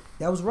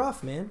 That was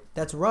rough, man.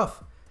 That's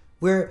rough.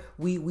 Where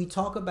we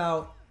talk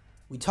about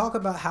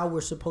how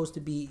we're supposed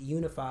to be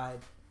unified,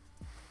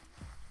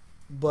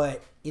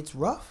 but it's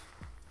rough.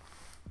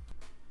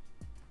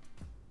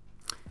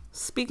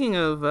 Speaking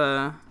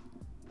of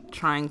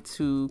trying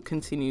to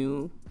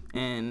continue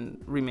and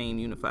remain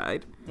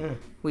unified,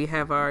 we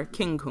have our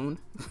King Coon.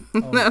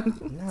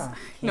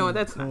 No,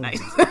 that's not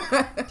nice.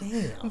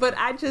 Damn. But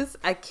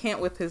I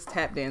can't with his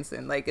tap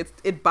dancing. Like,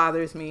 it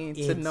bothers me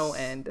to no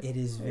end. It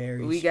is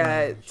very We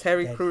got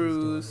Terry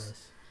Crews.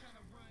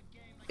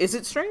 Is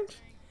it strange?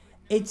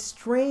 It's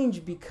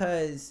strange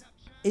because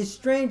it's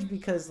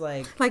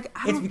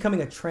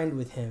becoming a trend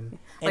with him,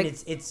 and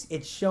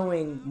it's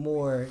showing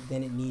more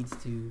than it needs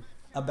to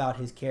about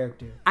his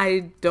character.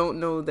 I don't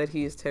know that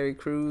he is Terry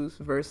Crews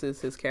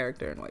versus his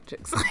character in White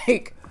Chicks.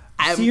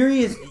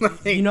 Serious.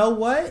 You know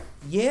what?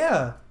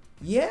 Yeah.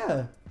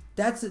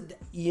 That's and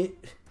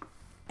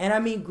I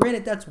mean,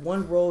 granted, that's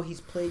one role.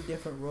 He's played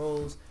different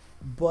roles,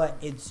 but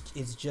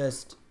it's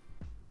just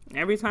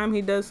every time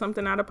he does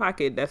something out of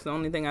pocket, that's the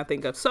only thing I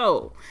think of.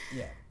 So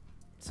yeah.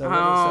 So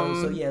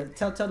yeah.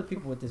 Tell the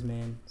people what this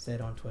man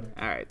said on Twitter.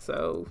 All right.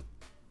 So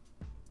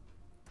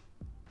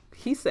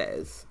he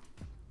says,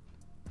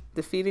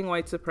 defeating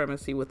white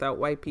supremacy without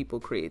white people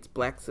creates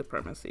black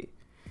supremacy.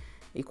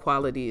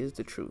 Equality is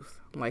the truth.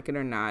 Like it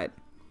or not,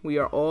 we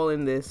are all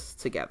in this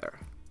together.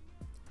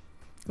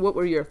 What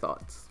were your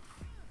thoughts?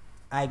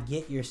 I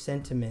get your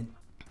sentiment,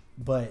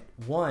 but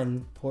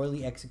one,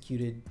 poorly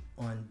executed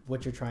on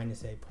what you're trying to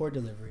say, poor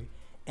delivery,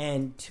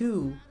 and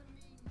two,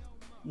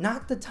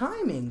 not the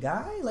timing,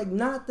 guy. Like,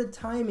 not the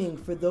timing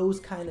for those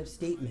kind of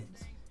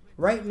statements.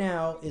 Right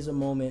now is a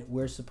moment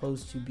we're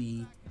supposed to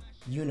be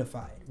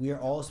unified. We are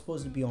all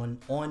supposed to be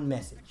on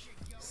message.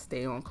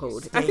 Stay on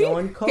code.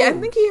 On code. Yeah, I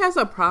think he has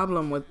a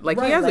problem with,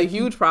 he has a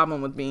huge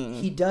problem with being.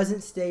 He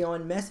doesn't stay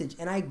on message,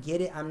 and I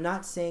get it. I'm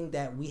not saying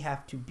that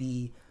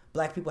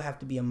black people have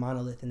to be a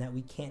monolith and that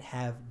we can't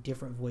have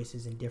different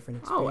voices and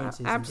different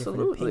experiences and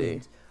different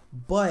opinions.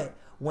 But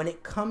when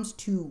it comes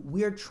to,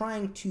 we're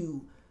trying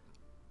to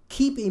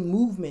keep a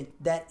movement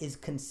that is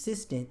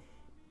consistent.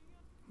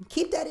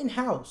 Keep that in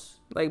house.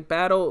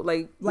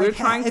 We're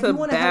trying to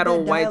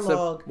battle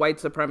white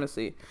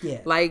supremacy.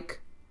 Yeah.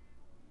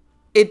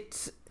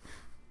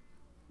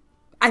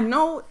 I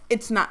know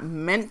it's not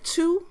meant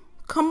to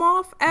come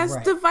off as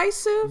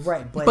divisive,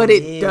 right? But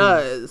it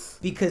does,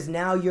 because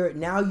now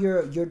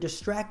you're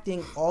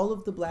distracting all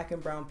of the black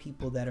and brown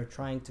people that are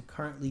trying to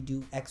currently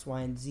do X,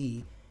 Y, and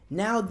Z.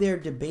 Now they're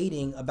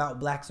debating about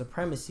black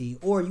supremacy,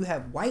 or you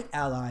have white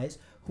allies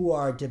who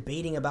are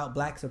debating about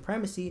black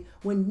supremacy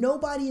when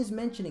nobody is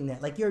mentioning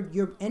that. Like you're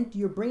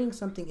bringing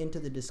something into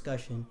the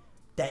discussion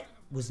that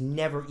was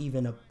never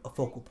even a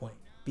focal point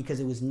because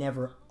it was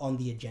never on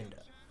the agenda,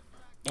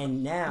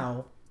 and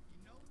now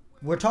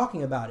we're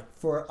talking about it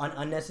for an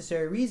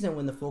unnecessary reason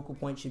when the focal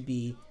point should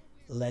be,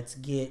 let's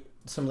get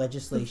some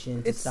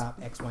legislation to stop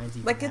X, Y, and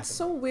Z. Like, it's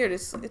so weird.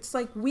 It's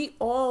like we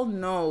all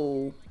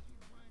know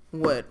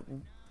what.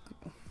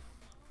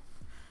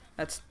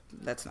 That's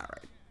not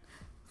right.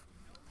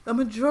 The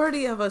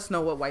majority of us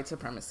know what white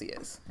supremacy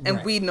is,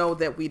 and we know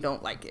that we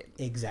don't like it.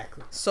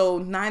 Exactly. So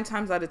 9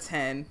 times out of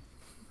 10,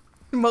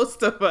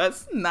 most of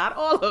us, not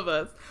all of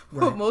us,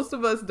 but most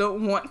of us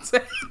don't want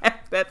to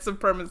have that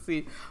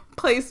supremacy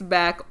placed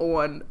back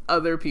on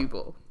other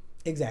people.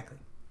 Exactly.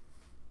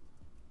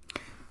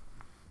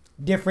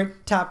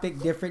 Different topic,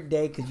 different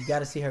day, because you got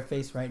to see her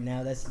face right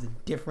now. This is a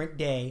different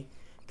day,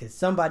 because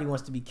somebody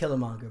wants to be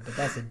Killmonger, but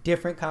that's a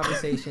different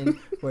conversation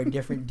for a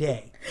different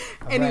day.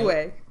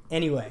 Anyway.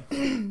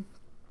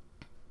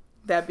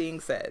 That being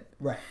said.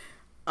 Right.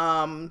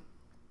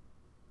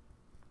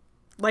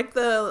 Like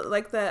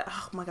that.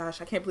 Oh my gosh,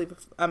 I can't believe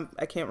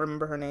I can't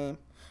remember her name,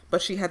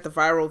 but she had the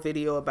viral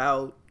video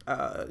about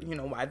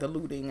why the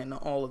looting and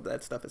all of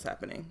that stuff is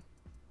happening.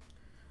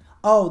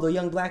 Oh, the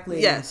young black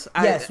lady. Yes.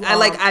 Yes.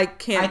 I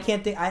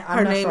can't think. I'm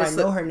her not name sure is.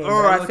 I know her name.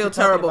 Or I feel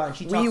terrible.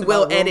 We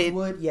will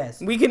edit.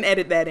 Yes. We can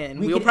edit that in.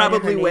 We'll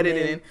probably edit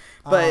it in.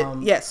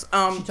 But yes. She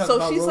talks so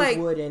about she's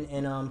Rosewood like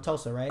and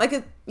Tulsa, right?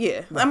 Like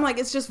yeah. Right. I'm like,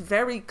 it's just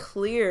very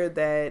clear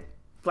that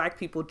black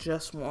people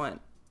just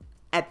want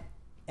at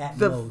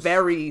the most.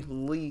 very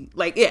least,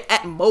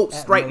 at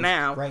most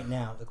now,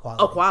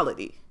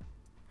 equality.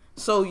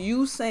 So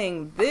you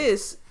saying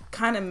this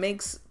kind of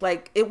makes,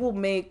 like, it will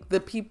make the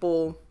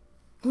people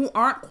who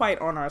aren't quite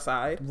on our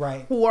side,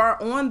 right, who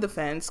are on the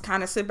fence,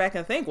 kind of sit back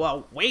and think,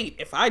 well, wait,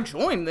 if I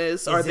join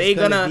this, are they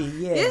gonna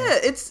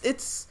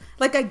it's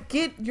like, I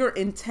get your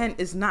intent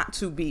is not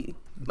to be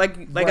like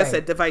I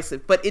said,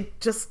 divisive, but it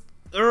just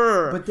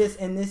but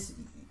this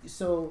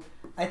so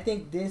I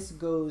think this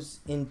goes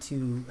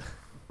into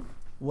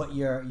what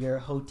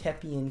your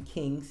Hotepian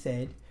king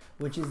said,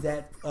 which is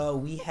that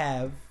we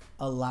have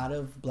a lot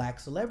of black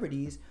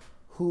celebrities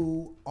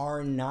who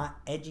are not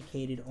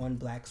educated on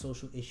black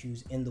social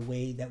issues in the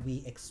way that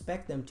we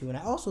expect them to. And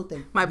I also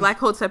think my black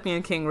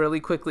Hotepian king really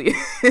quickly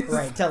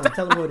right, tell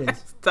him who it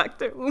is.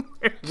 Dr. Umar.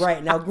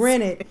 Right. Now,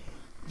 granted,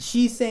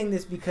 she's saying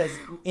this because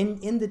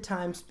in the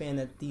time span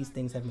that these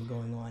things have been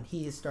going on,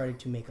 he has started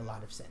to make a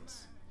lot of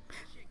sense.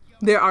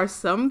 There are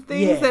some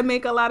things that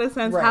make a lot of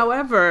sense. Right.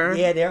 However,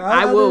 there are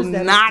I will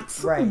not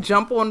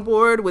jump on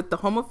board with the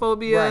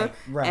homophobia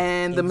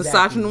and the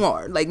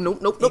misogynoir. Like, nope.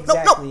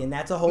 Exactly, and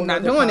that's a whole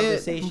other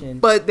conversation.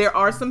 But there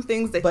are some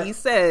things that he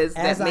says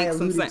that make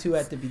some sense. As I alluded to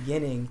at the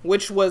beginning.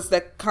 Which was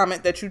that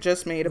comment that you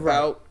just made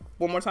about,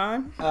 one more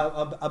time?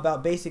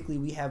 About basically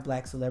we have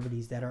black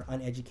celebrities that are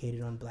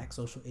uneducated on black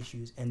social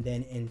issues, and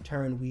then in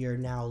turn we are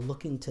now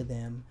looking to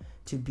them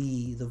to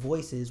be the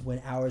voices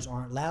when ours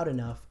aren't loud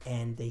enough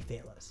and they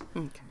fail us.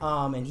 Okay.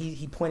 And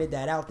he pointed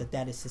that out,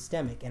 that is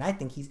systemic, and I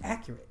think he's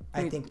accurate.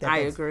 I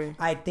agree.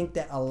 I think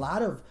that a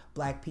lot of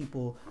black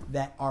people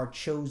that are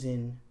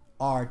chosen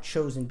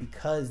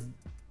because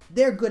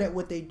they're good at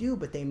what they do,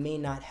 but they may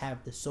not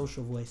have the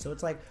social voice. So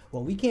it's like,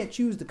 well, we can't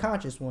choose the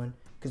conscious one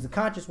because the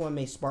conscious one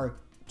may spark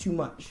too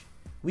much.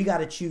 We got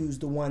to choose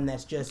the one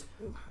that's just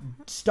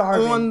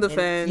starving on the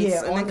fence,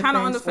 and then kind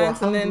of on the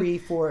fence, and hungry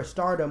for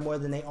stardom more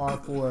than they are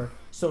for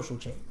social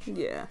change.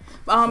 Yeah.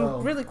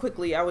 Really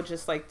quickly, I would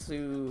just like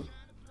to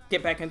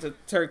get back into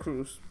Terry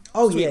Crews.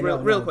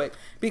 Real quick,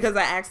 because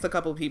I asked a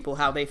couple people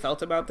how they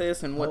felt about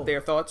this and what their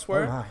thoughts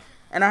were,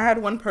 and I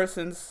had one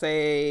person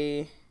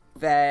say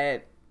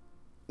that,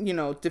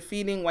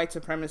 defeating white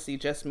supremacy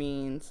just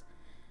means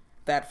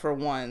that for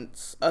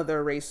once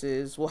other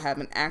races will have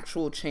an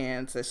actual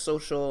chance at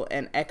social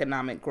and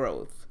economic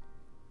growth.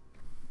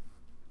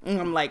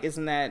 And I'm like,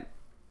 isn't it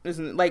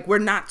like, we're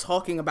not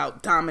talking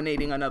about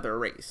dominating another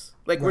race.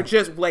 Like, we're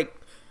just like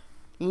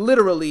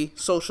literally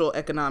social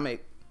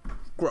economic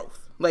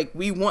growth. Like,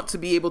 we want to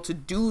be able to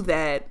do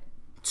that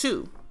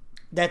too.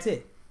 That's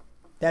it.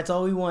 That's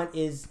all we want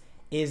is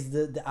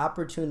the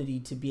opportunity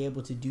to be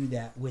able to do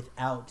that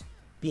without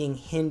being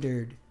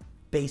hindered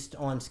based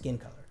on skin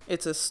color.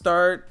 It's a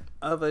start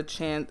at a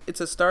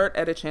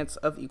chance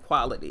of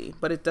equality,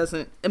 but it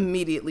doesn't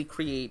immediately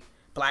create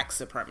black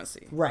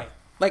supremacy. Right.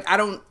 Like,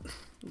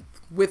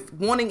 with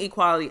wanting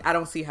equality, I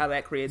don't see how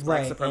that creates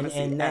black supremacy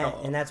at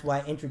all. And that's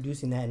why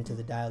introducing that into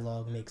the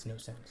dialogue makes no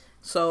sense.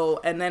 So,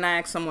 and then I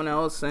asked someone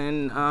else,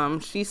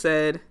 and she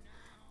said,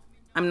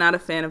 I'm not a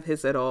fan of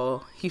his at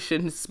all. He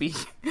shouldn't speak.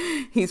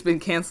 He's been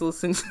canceled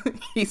since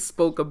he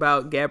spoke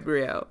about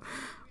Gabrielle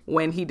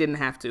when he didn't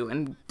have to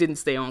and didn't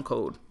stay on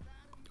code.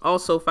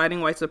 Also,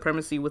 fighting white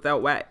supremacy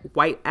without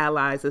white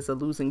allies is a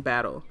losing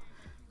battle.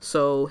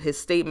 So his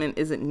statement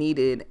isn't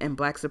needed, and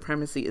black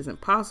supremacy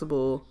isn't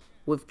possible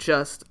with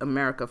just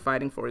America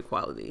fighting for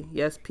equality.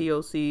 Yes,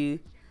 POC,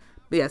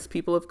 yes,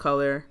 people of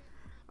color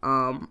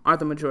are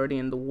the majority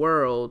in the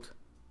world,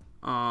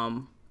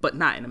 but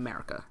not in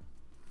America.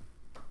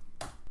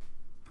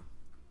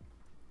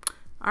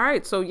 All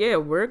right, so yeah,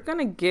 we're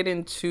gonna get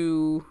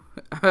into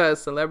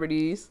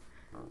celebrities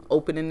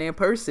opening their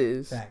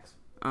purses. Facts.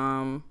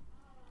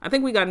 I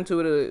think we got into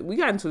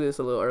this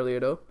a little earlier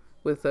though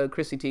with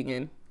Chrissy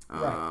Teigen,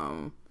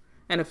 and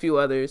a few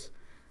others.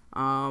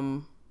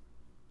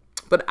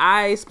 But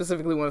I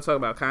specifically want to talk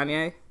about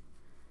Kanye.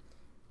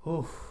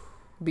 Oof.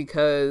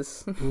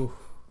 Because Oof.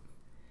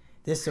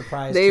 This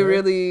surprised they her?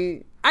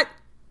 really. I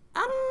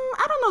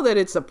don't know that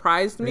it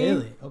surprised me.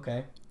 Really?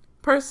 Okay.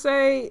 Per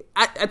se,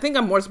 I think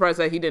I'm more surprised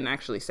that he didn't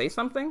actually say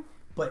something.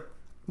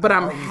 But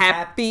I'm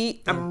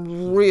happy.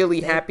 I'm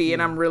really happy,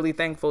 and I'm really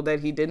thankful that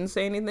he didn't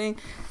say anything.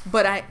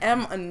 But I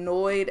am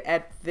annoyed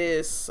at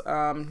this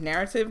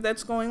narrative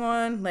that's going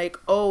on. Like,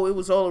 oh, it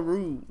was all a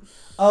ruse.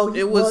 Oh,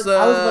 it was.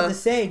 I was about to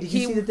say, did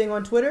you see the thing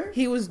on Twitter?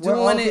 He was where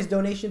doing all of his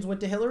donations went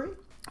to Hillary.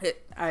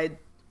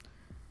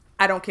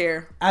 I don't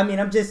care. I mean,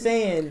 I'm just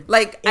saying,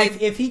 like,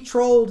 if he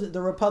trolled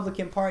the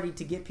Republican Party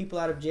to get people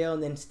out of jail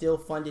and then still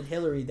funded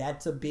Hillary,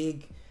 that's a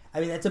big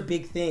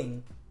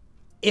thing.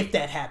 If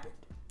that happened.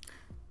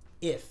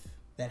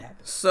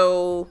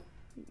 So,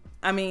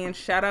 I mean,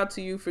 shout out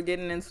to you for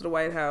getting into the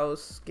White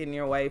House, getting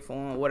your wife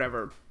on,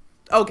 whatever.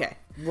 Okay.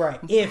 Right.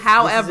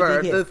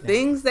 However, the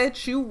things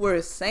that you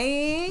were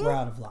saying... We're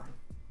out of line.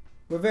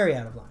 We're very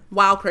out of line.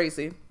 Wild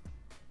crazy.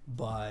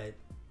 But...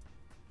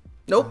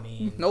 Nope. I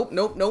mean, nope.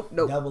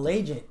 Double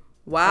agent.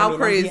 Wild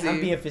crazy.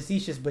 I'm being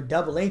facetious, but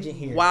double agent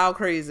here. Wild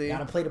crazy.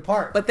 Gotta play the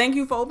part. But thank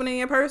you for opening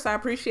your purse. I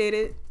appreciate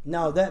it.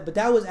 No,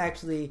 that was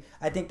actually...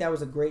 I think that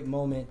was a great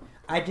moment.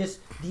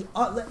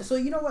 So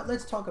you know what?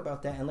 Let's talk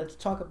about that, and let's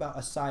talk about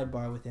a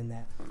sidebar within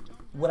that.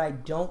 What I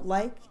don't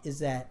like is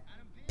that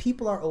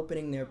people are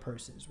opening their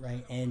purses,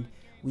 right? And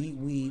we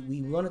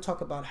want to talk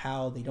about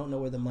how they don't know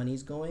where the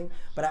money's going,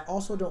 but I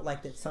also don't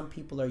like that some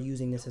people are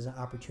using this as an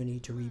opportunity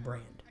to rebrand.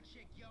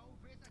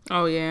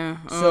 Oh yeah.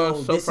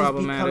 So this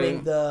problematic. Is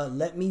becoming the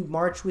 "let me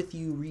march with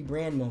you"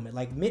 rebrand moment.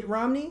 Like Mitt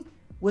Romney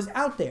was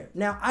out there.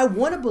 Now I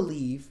want to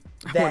believe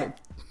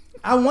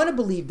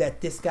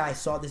that this guy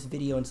saw this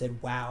video and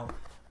said, wow,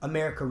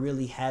 America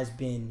really has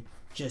been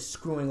just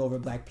screwing over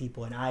black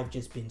people and I've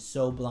just been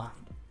so blind.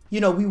 We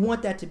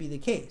want that to be the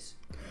case.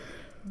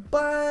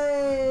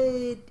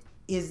 But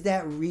is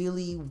that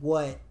really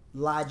what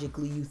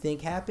logically you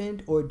think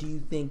happened? Or do you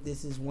think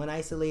this is one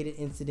isolated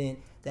incident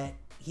that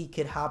he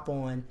could hop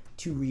on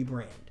to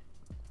rebrand?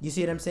 You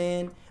see what I'm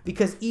saying?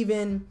 Because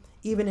even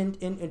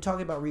in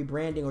talking about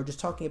rebranding or just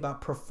talking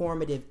about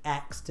performative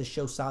acts to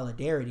show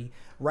solidarity,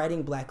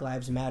 writing Black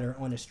Lives Matter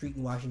on a street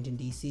in Washington,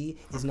 D.C.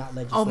 is not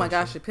legislation. Oh my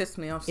gosh, it pissed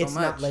me off so much. It's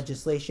not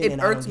legislation. It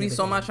irks me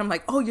so much. I'm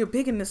like, oh, you're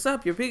bigging this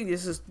up. You're big.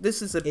 This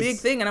is a big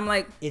thing. And I'm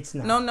like, it's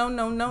not.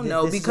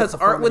 No. Because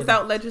art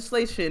without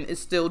legislation is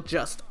still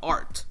just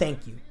art.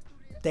 Thank you.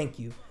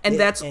 And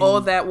that's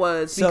all that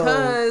was.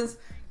 Because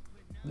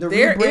there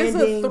is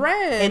a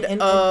thread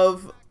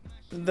of...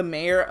 the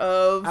mayor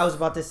of... I was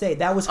about to say,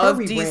 that was her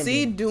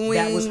rebranding. DC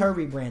that was her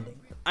rebranding.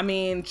 I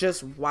mean,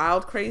 just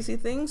wild, crazy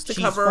things to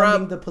She's cover up. She's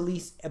funding the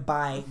police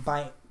by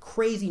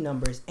crazy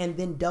numbers, and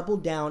then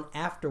doubled down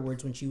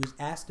afterwards when she was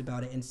asked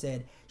about it and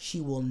said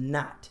she will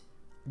not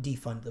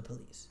defund the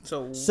police.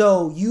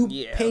 So you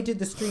painted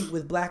the street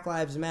with Black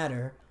Lives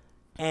Matter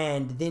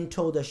and then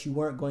told us you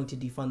weren't going to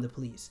defund the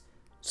police.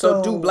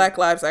 So do Black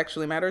Lives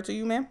actually matter to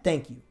you, ma'am?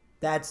 Thank you.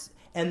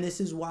 And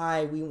this is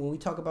why when we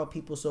talk about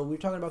people, so we're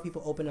talking about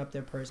people opening up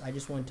their purse. I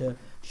just wanted to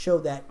show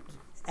that,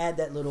 add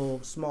that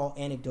little small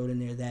anecdote in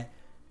there that,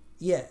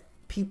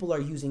 people are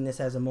using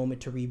this as a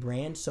moment to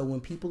rebrand. So when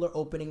people are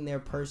opening their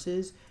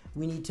purses,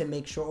 we need to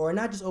make sure, or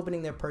not just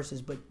opening their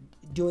purses, but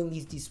doing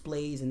these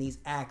displays and these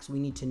acts, we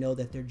need to know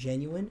that they're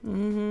genuine.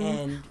 Mm-hmm.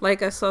 And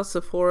like I saw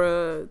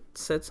Sephora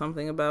said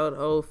something about,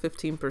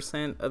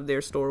 15% of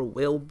their store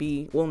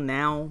will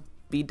now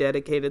be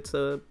dedicated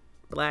to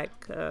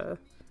black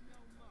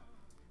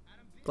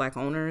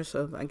owners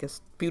of, I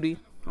guess, beauty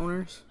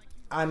owners.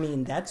 I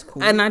mean, that's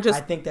cool. And I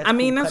think that's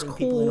that's cool. Cool.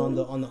 People in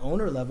on the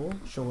owner level,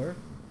 sure.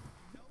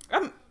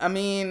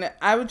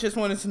 I would just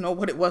wanted to know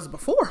what it was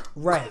before.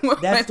 Right.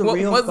 That's the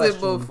real question. What was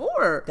it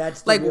before?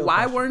 That's the real why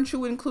question. weren't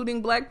you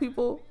including black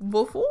people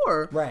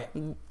before? Right.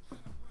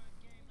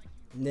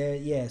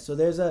 So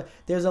there's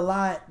a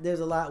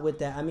lot with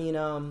that. I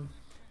mean,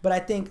 but I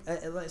think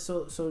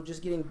so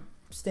just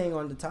staying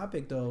on the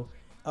topic though,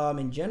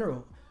 in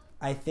general,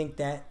 I think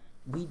that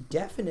we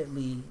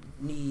definitely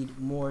need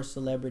more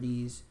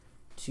celebrities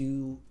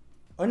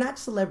or not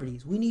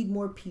celebrities. We need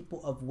more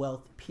people of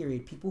wealth,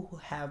 period. People who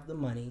have the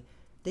money.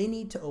 They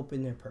need to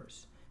open their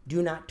purse.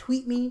 Do not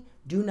tweet me.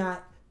 Do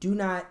not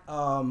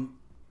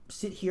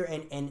sit here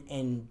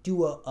and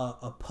do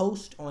a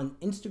post on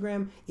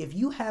Instagram. If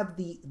you have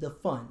the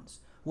funds,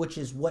 which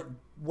is what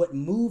what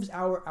moves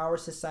our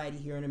society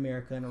here in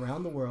America and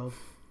around the world,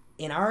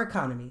 in our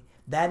economy.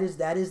 That is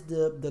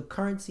the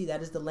currency.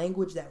 That is the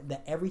language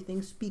that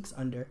everything speaks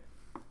under.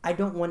 I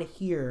don't want to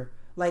hear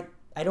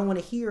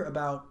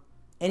about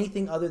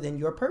anything other than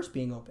your purse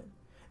being open.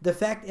 The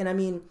fact, and I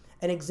mean,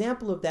 an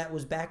example of that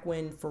was back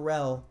when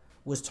Pharrell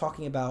was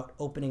talking about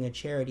opening a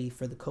charity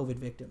for the COVID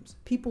victims.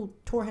 People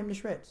tore him to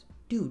shreds.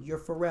 Dude, you're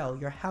Pharrell.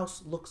 Your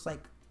house looks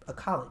like a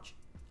college.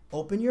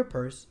 Open your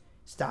purse.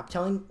 Stop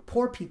telling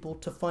poor people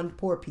to fund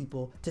poor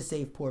people to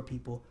save poor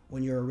people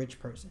when you're a rich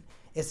person.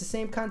 It's the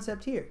same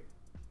concept here.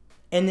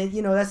 And then,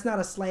 that's not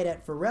a slight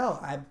at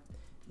Pharrell.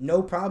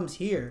 No problems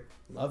here.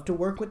 Love to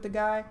work with the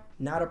guy.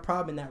 Not a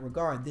problem in that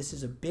regard. This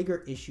is a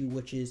bigger issue,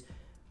 which is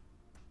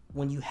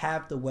when you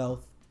have the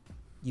wealth,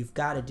 you've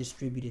got to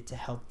distribute it to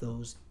help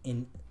those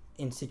in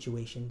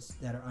situations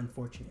that are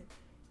unfortunate.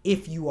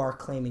 If you are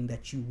claiming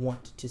that you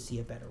want to see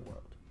a better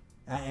world.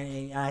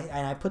 And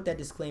I put that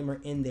disclaimer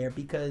in there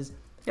because...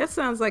 That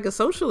sounds like a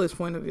socialist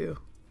point of view.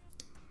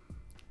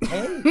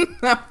 Hey.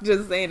 I'm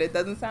just saying, it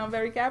doesn't sound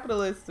very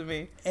capitalist to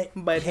me.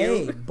 But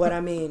but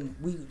I mean,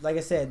 like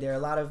I said, there are a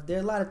lot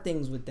of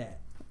things with that.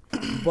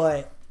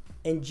 But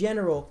in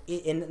general,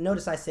 and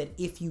notice I said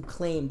if you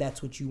claim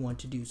that's what you want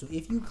to do. So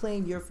if you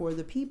claim you're for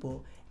the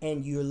people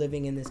and you're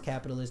living in this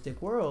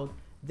capitalistic world,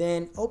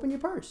 then open your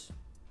purse.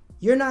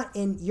 You're not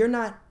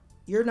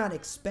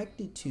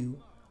expected to,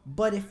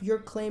 but if you're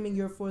claiming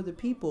you're for the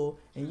people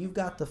and you've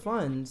got the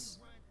funds,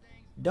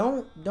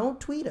 don't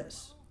tweet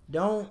us.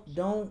 Don't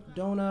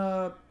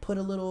put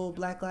a little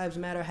Black Lives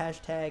Matter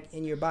hashtag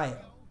in your bio.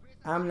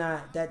 I'm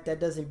not that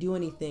doesn't do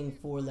anything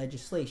for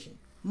legislation.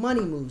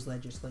 Money moves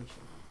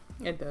legislation.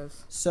 It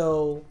does.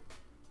 So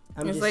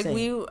it's just like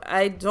saying.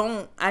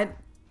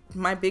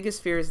 My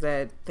biggest fear is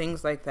that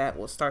things like that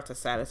will start to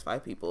satisfy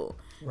people.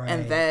 Right,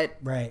 and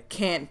that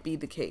can't be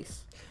the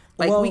case.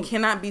 Like, we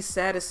cannot be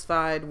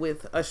satisfied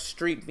with a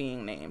street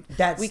being named.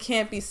 We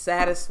can't be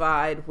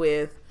satisfied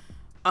with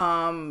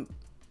no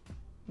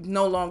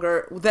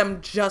longer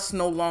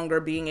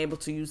being able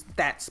to use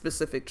that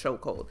specific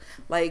chokehold.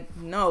 Like,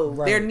 no,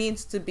 there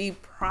needs to be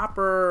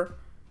proper...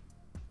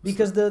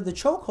 Because the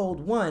chokehold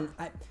one,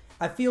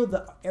 I feel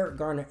the Eric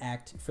Garner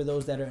Act, for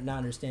those that are not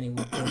understanding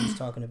what he's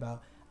talking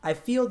about, I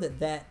feel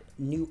that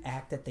new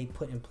act that they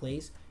put in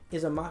place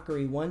is a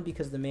mockery. One,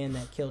 because the man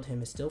that killed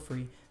him is still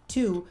free.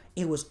 Two,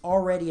 it was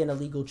already an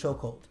illegal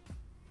chokehold.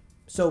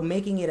 So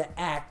making it an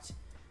act,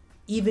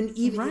 even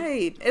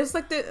right, it's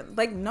like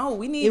no,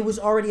 we need. It was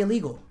already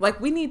illegal.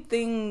 Like, we need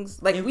things.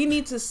 Like, we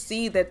need to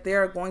see that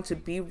there are going to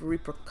be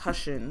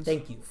repercussions.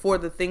 Thank you. For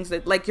the things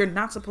that, like, you're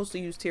not supposed to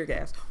use tear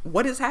gas.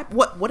 What has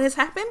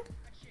happened?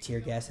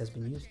 Tear gas has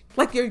been used.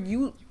 Like,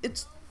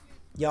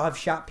 y'all have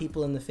shot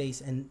people in the face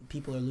and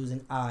people are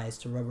losing eyes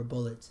to rubber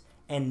bullets,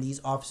 and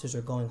these officers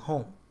are going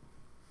home.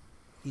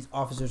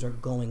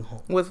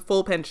 With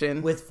full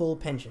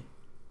pension.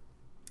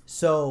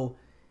 So,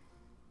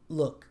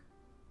 look,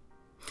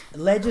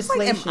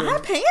 legislation. Like, am I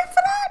paying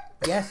for that?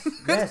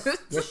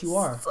 Yes, you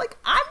are. It's like,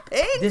 I'm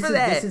paying for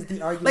that. This is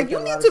the argument. Like, you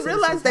need to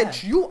realize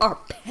that you are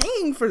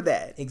paying for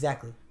that.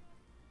 Exactly.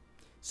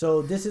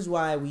 So this is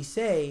why we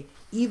say,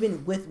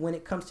 even when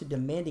it comes to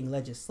demanding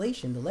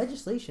legislation, the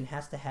legislation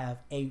has to have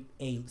a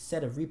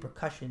set of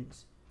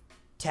repercussions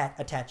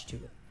attached to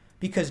it.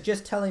 Because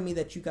just telling me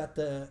that you got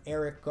the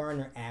Eric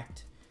Garner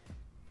Act,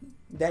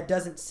 that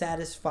doesn't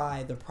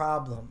satisfy the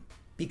problem,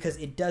 because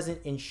it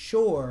doesn't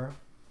ensure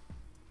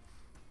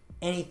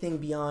anything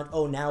beyond,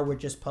 now we're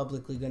just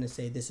publicly going to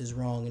say this is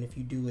wrong, and if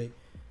you do it,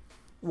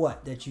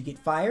 that you get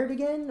fired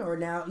again? Or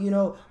now,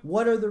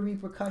 what are the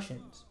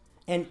repercussions?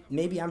 And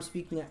maybe I'm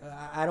speaking,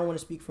 I don't want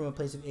to speak from a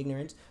place of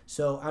ignorance,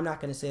 so I'm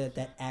not going to say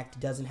that act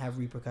doesn't have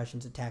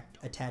repercussions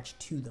attached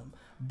to them.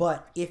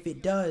 But if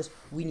it does,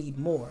 we need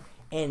more.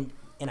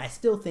 And I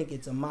still think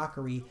it's a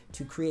mockery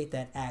to create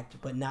that act,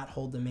 but not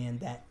hold the man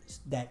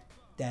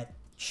that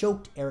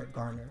choked Eric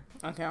Garner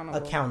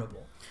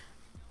accountable.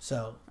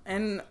 So.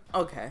 And,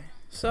 okay.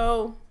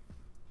 So,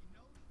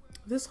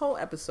 this whole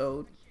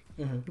episode,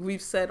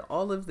 we've said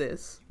all of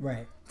this.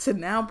 Right. To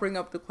now bring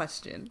up the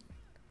question.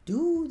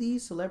 Do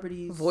these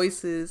celebrities'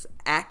 voices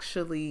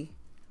actually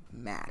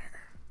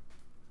matter?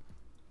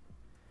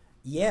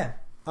 Yeah.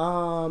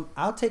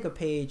 I'll take a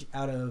page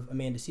out of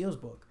Amanda Seales'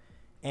 book,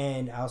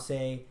 and I'll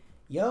say,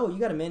 yo, you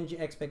got to manage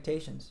your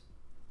expectations.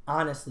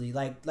 Honestly,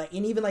 like,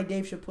 and even like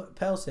Dave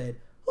Chappelle said,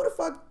 who the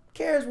fuck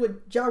cares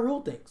what Ja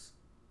Rule thinks?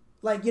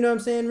 Like, you know what I'm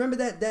saying? Remember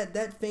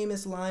that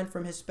famous line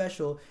from his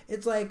special?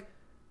 It's like,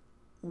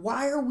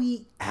 why are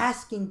we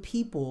asking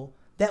people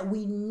that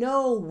we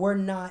know we're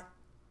not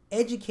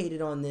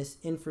educated on this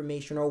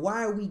information, or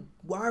why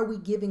are we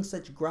giving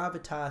such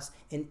gravitas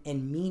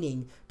and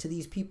meaning to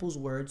these people's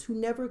words who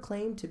never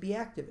claimed to be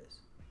activists?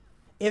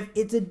 If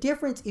it's a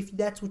difference if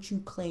that's what you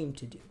claim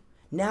to do.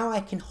 Now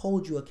I can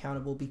hold you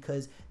accountable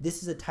because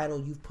this is a title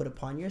you've put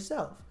upon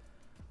yourself.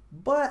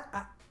 But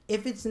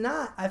if it's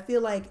not, I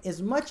feel like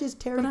as much as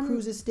Terry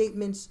Cruz's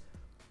statements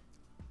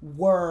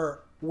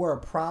were a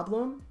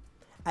problem,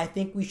 I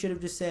think we should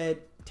have just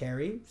said,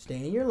 Terry, stay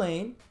in your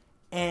lane.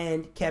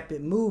 and kept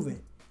it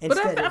moving. But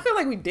I feel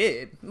like we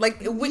did. Like,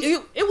 it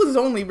was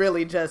only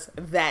really just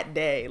that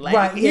day. Like,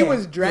 right, he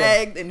was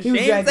dragged and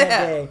shamed to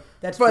hell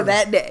for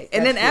that day.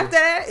 And then after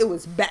that, it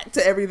was back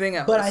to everything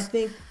else. But I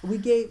think we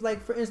gave,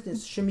 like, for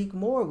instance, Shameik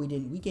Moore, we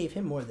gave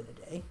him more than a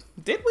day.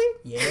 Did we?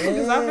 Yeah.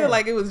 Because I feel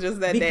like it was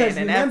just that day. And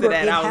then remember,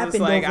 after that, I was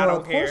just like, I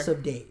don't care. It happened over a course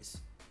of days.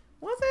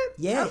 Was it?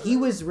 Yeah, he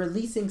was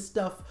releasing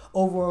stuff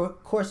over a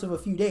course of a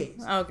few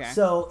days. Okay.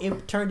 So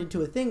it turned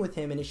into a thing with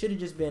him, and it should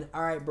have just been,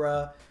 all right,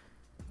 bruh,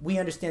 we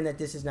understand that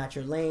this is not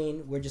your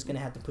lane. We're just going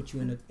to have to put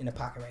you in a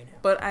pocket right now.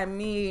 But I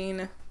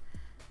mean,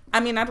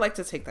 I'd like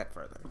to take that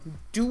further.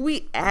 Do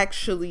we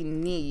actually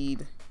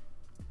need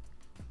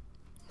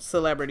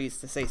celebrities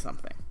to say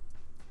something?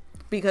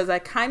 Because I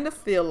kind of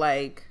feel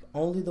like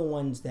only the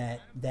ones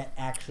that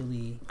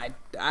actually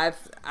that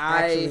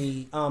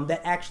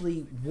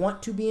actually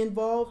want to be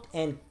involved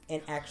and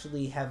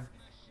actually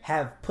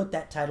have put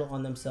that title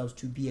on themselves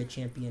to be a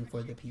champion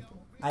for the people.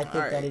 I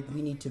think that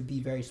we need to be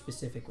very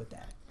specific with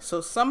that.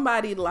 So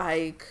somebody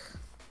like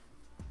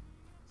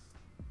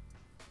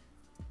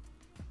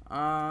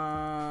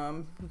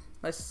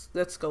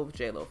let's go with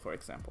J-Lo, for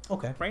example.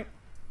 Okay. Right.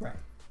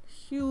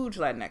 Huge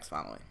Latinx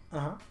following.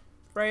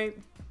 Right.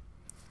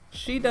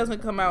 She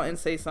doesn't come out and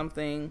say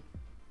something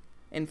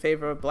in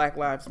favor of Black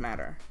Lives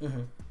Matter.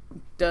 Mm-hmm.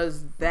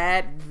 Does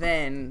that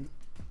then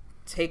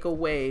take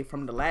away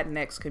from the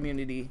Latinx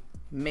community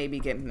maybe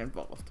getting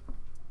involved?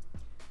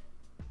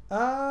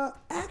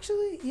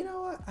 Actually, you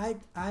know what?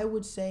 I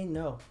would say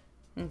no.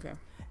 Okay.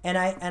 And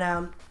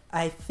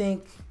I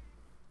think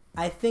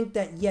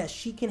that yes,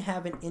 she can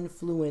have an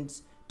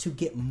influence to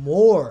get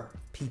more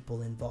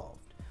people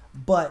involved.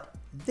 But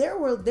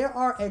there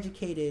are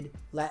educated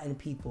Latin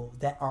people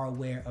that are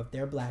aware of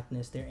their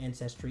blackness, their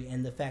ancestry,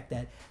 and the fact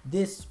that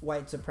this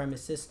white supremacist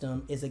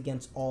system is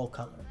against all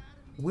color.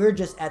 We're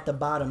just at the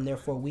bottom,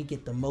 therefore we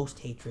get the most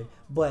hatred.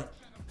 But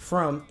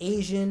from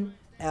Asian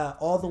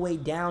all the way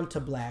down to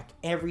black,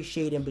 every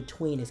shade in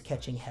between is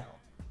catching hell.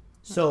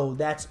 So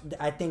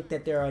I think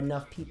that there are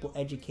enough people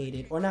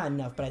educated, or not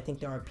enough, but I think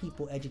there are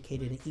people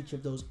educated in each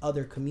of those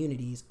other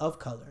communities of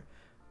color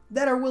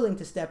that are willing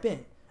to step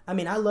in. I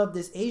mean, I love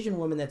this Asian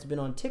woman that's been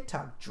on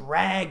TikTok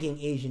dragging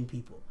Asian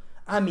people.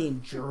 I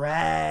mean,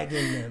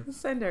 dragging them.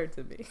 Send her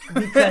to me.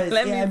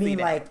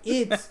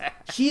 Because,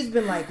 she's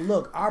been like,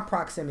 look, our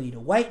proximity to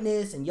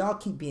whiteness, and y'all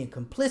keep being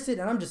complicit.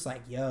 And I'm just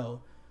like,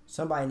 yo,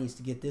 somebody needs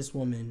to get this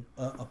woman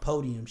a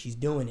podium. She's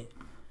doing it.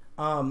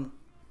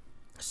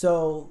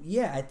 So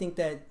yeah, I think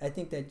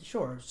that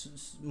sure,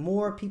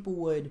 more people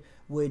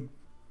would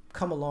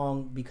come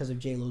along because of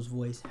J-Lo's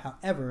voice.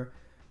 However,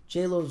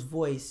 J-Lo's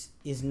voice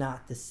is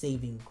not the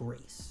saving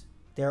grace.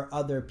 There are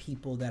other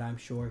people that I'm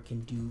sure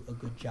can do a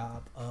good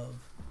job of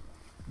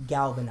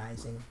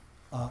galvanizing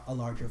a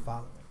larger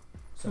following.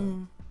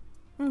 So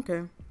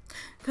okay,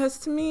 because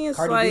to me it's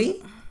Cardi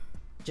B?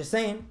 Just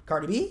saying,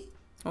 Cardi B.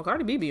 Well,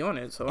 Cardi B be on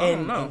it, so I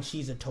don't know. And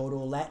she's a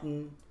total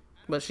Latin.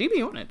 But she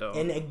be on it though.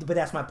 But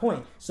that's my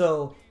point.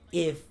 So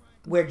if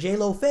where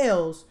J-Lo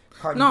fails,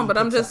 Cardi B but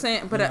I'm just up,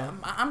 saying. But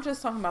I'm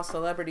just talking about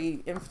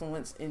celebrity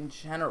influence in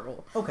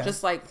general. Okay.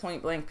 Just like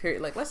point blank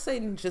period. Like let's say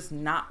just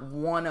not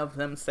one of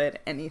them said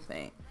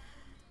anything.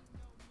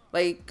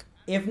 Like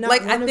if not,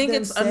 like one I think of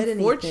them it's said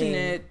unfortunate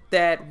anything,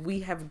 that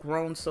we have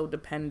grown so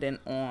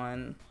dependent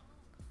on.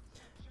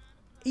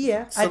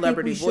 Yeah,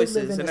 celebrity I think we should voices,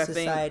 live in and a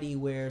society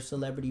where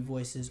celebrity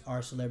voices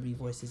are celebrity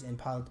voices and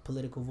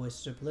political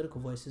voices are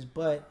political voices.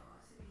 But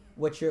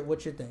what's your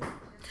thing?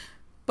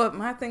 But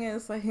my thing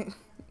is like,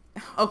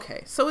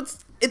 okay, so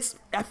it's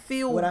I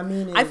feel what I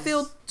mean is I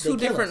feel two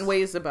different us.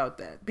 ways about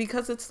that,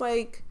 because it's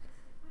like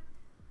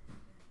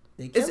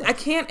I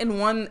can't in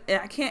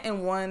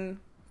one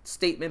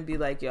statement be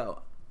like,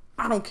 yo,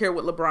 I don't care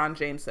what LeBron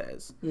James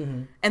says,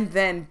 and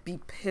then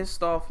be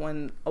pissed off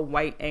when a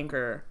white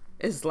anchor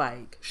is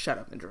like, shut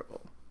up and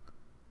dribble.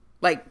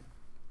 Like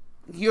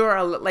you're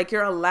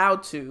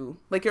allowed to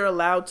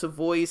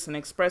voice and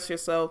express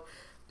yourself,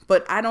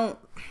 but I don't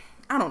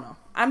know.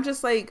 I'm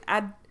just like,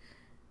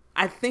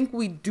 I think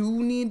we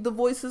do need the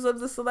voices of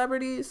the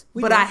celebrities,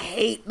 I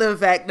hate the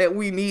fact that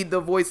we need the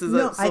voices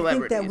of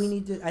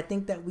celebrities. I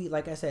think that we,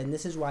 like I said, and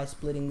this is why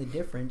splitting the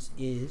difference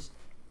is,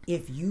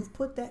 if you've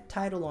put that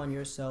title on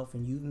yourself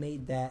and you've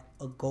made that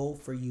a goal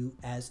for you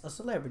as a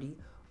celebrity,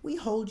 we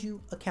hold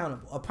you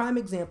accountable. A prime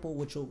example,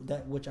 which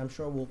I'm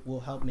sure will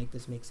help make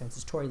this make sense,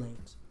 is Tory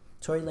Lanez.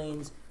 Tory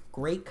Lanez,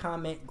 great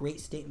comment, great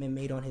statement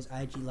made on his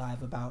IG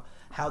Live about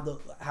how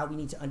we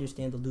need to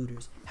understand the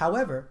looters.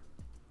 However,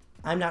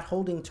 I'm not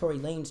holding Tory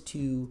Lanez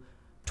to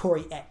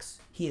Tory X.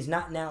 He is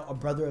not now a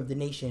brother of the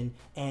nation,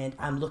 and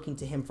I'm looking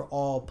to him for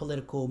all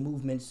political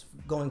movements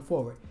going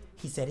forward.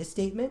 He said his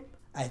statement,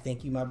 I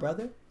thank you, my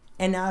brother,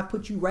 and now I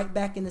put you right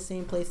back in the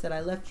same place that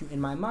I left you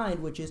in my mind,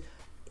 which is,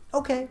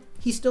 okay,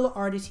 he's still an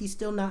artist. He's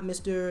still not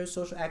Mr.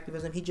 Social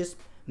Activism. He just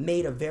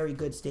made a very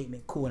good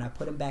statement. Cool, and I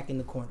put him back in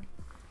the corner.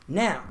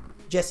 Now,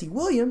 Jesse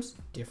Williams,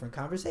 different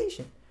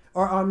conversation.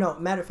 Or no,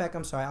 matter of fact,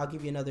 I'm sorry. I'll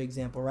give you another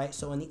example, right?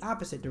 So in the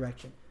opposite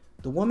direction,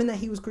 the woman that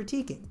he was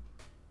critiquing,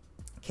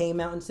 came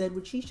out and said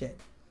what she said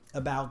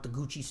about the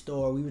Gucci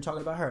store. We were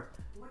talking about her.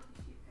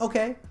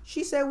 Okay,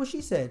 she said what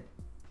she said.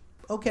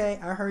 Okay,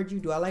 I heard you.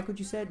 Do I like what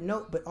you said?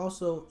 No, but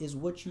also, is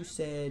what you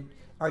said,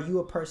 are you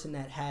a person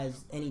that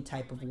has any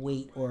type of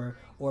weight or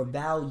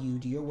value?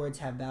 Do your words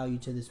have value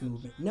to this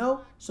movement?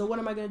 No. So what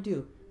am I going to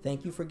do?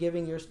 Thank you for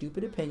giving your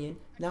stupid opinion.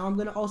 Now I'm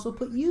going to also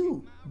put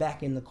you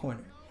back in the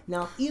corner.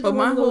 Now, either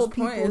one of those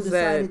people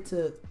decided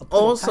to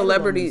all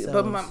celebrities,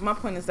 but my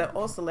point is that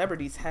all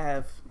celebrities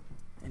have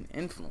an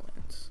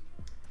influence.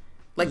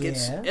 Like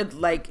that's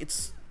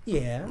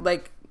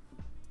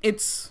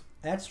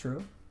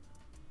true.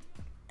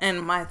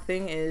 And my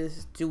thing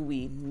is, do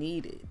we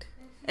need it?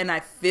 And I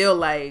feel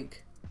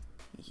like,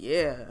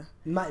 yeah.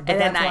 But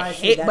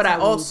I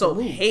also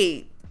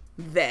hate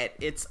that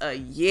it's a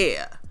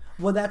yeah.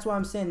 Well, that's why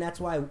I'm saying that's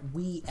why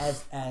we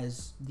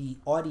as the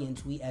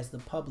audience, we as the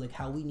public,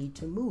 how we need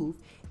to move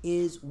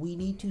is we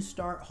need to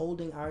start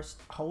holding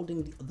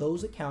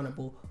those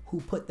accountable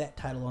who put that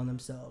title on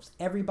themselves.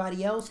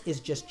 Everybody else is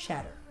just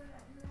chatter.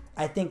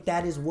 I think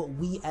that is what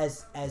we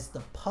as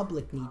the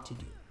public need to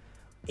do.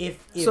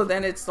 If so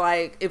then it's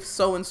like, if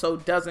so and so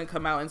doesn't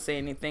come out and say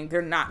anything,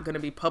 they're not going to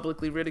be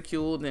publicly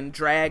ridiculed and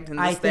dragged and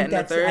this, that, and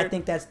the third. I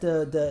think that's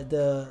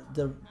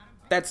the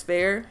that's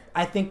fair.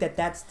 I think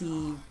that's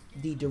the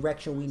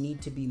direction we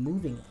need to be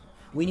moving in.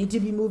 We need to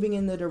be moving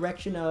in the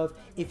direction of,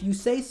 if you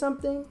say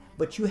something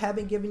but you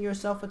haven't given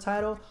yourself a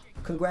title,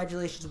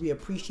 congratulations, we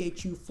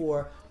appreciate you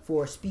for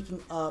speaking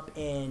up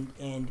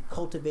and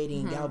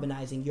cultivating and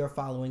galvanizing your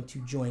following to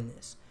join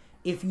this.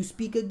 If you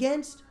speak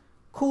against,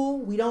 cool,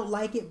 we don't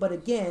like it, but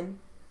again,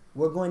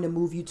 we're going to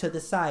move you to the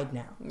side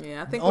now.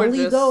 Yeah, I think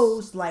only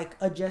those like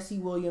a Jesse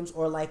Williams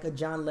or like a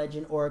John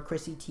Legend or a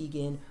Chrissy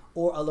Teigen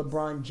or a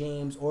LeBron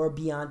James or a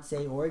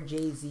Beyonce or a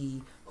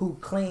Jay-Z who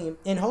claim,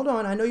 and hold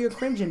on, I know you're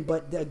cringing,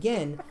 but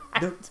again,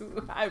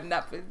 I've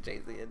not put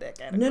Jay-Z in that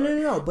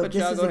category. No, but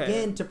this is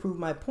again to prove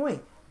my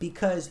point,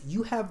 because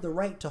you have the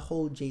right to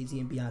hold Jay-Z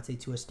and Beyonce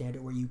to a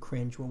standard where you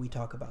cringe when we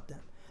talk about them,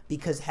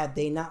 because had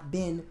they not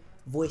been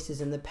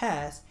voices in the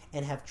past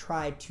and have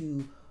tried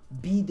to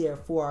be there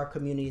for our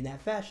community in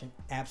that fashion,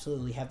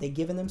 absolutely. Have they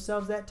given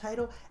themselves that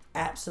title?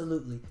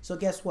 Absolutely. So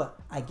guess what?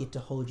 I get to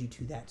hold you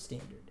to that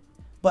standard,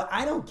 but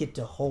I don't get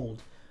to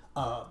hold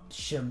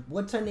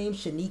what's her name,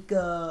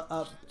 Shanika?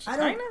 I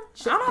don't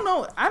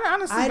know. I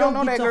honestly don't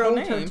know that girl's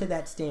name. I don't get to hold her to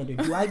that standard.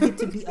 Do I get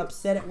to be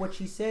upset at what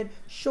she said?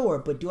 Sure,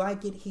 but do I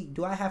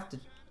have to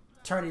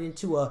turn it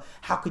into a,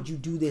 how could you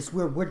do this?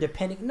 We're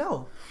depending.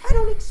 No, I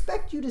don't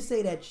expect you to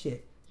say that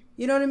shit.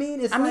 You know what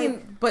I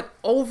mean? But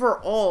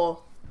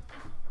overall,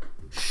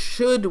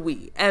 should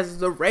we, as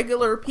the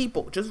regular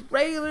people, just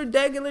regular,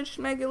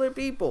 schmegular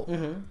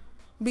people,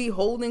 be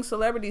holding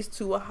celebrities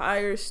to a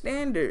higher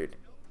standard?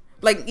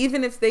 Like,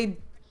 even if they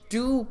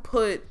do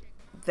put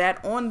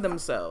that on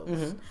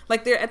themselves,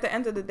 like, they're, at the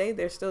end of the day,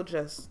 they're still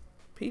just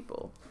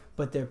people.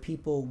 But they're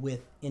people with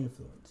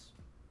influence.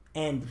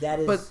 And that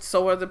is... But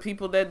so are the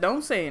people that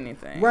don't say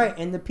anything. Right,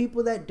 and the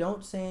people that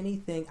don't say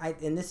anything,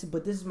 this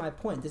is my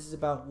point. This is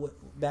about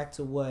back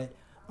to what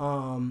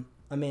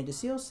Amanda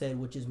Seales said,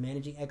 which is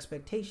managing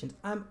expectations.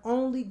 I'm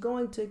only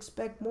going to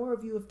expect more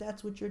of you if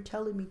that's what you're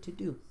telling me to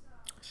do.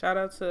 Shout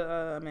out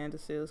to Amanda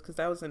Seales, because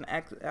that was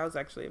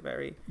actually a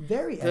very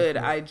good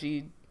accurate.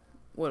 IG.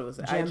 What was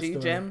it?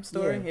 Gem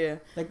story. Yeah.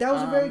 Like, that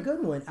was a very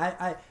good one.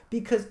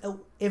 Because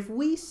if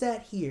we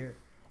sat here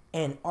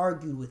and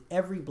argued with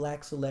every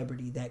black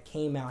celebrity that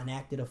came out and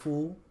acted a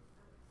fool,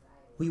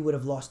 we would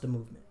have lost the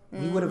movement.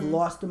 We would have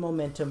lost the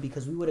momentum,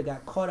 because we would have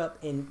got caught up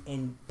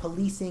in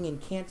policing and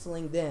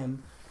canceling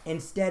them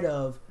instead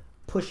of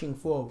pushing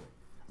forward.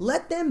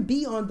 Let them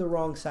be on the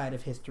wrong side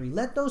of history.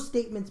 Let those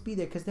statements be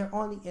there, because they're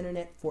on the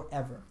internet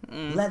forever.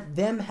 Let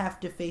them have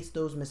to face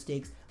those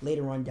mistakes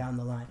later on down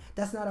the line.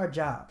 That's not our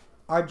job.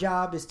 Our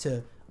job is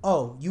to,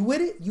 you with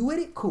it? You with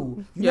it?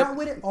 Cool. You're not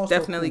with it? Also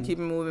definitely cool. Keep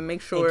it moving.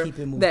 Make sure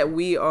that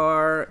we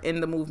are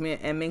in the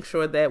movement, and make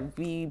sure that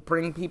we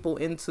bring people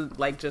into,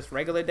 like, just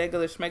regular,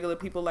 schmegular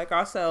people like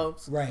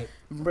ourselves. Right.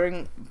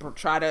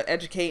 Try to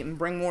educate and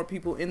bring more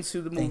people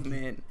into the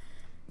movement.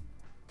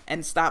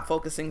 And stop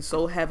focusing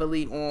so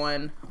heavily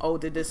on,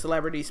 did this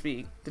celebrity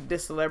speak? Did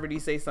this celebrity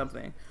say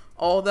something?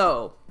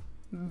 Although,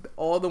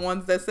 all the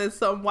ones that said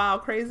something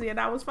wild, crazy, and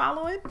I was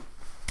following,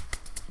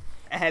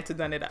 I had to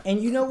done it up.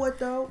 And you know what,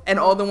 though? And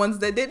all the ones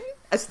that didn't,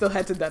 I still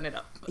had to done it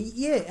up.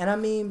 Yeah, and I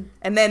mean...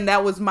 And then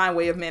that was my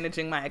way of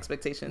managing my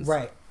expectations.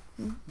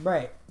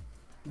 Right.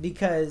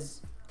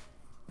 Because,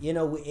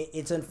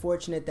 it's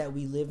unfortunate that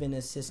we live in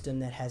a system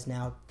that has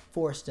now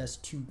forced us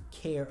to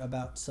care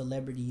about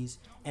celebrities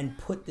and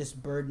put this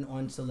burden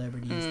on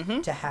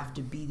celebrities to have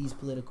to be these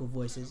political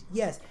voices.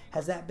 Yes,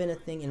 has that been a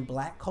thing in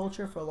black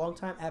culture for a long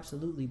time?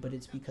 Absolutely, but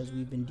it's because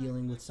we've been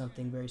dealing with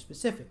something very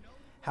specific.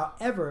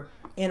 However,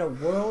 in a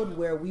world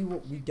where we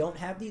don't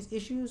have these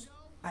issues,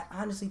 I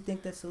honestly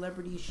think that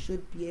celebrities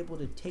should be able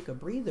to take a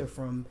breather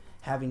from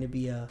having to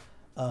be a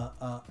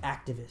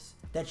activists.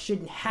 That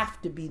shouldn't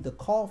have to be the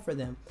call for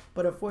them.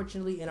 But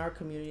unfortunately, in our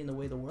community and the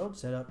way the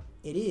world's set up,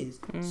 it is.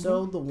 Mm-hmm.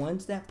 So the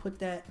ones that put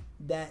that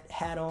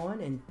hat on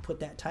and put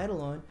that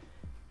title on,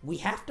 we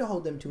have to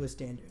hold them to a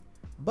standard.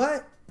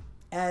 But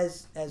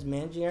as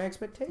managing our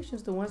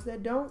expectations, the ones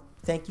that don't,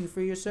 thank you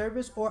for your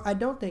service, or I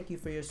don't thank you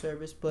for your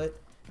service,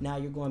 but now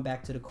you're going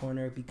back to the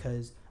corner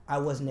because I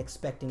wasn't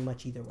expecting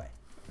much either way.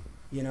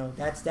 You know,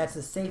 that's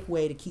a safe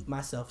way to keep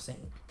myself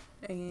sane.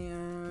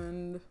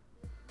 And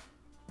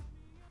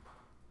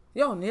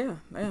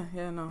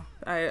no,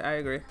 I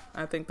agree.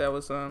 I think that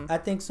was I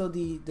think so.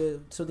 The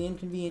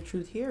inconvenient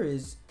truth here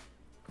is,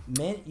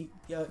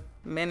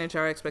 manage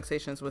our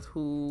expectations with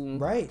who.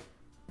 Right.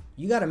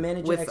 You got to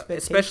manage your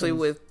expectations, especially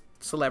with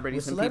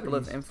celebrities and people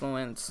of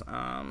influence.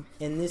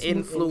 In this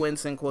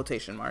influence in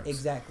quotation marks.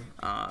 Exactly.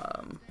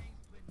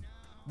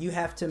 You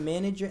have to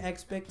manage your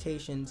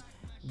expectations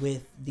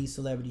with these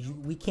celebrities.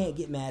 We can't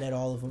get mad at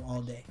all of them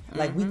all day.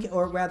 Like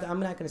I'm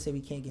not going to say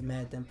we can't get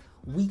mad at them.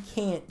 We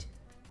can't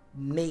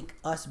make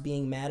us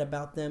being mad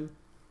about them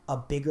a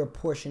bigger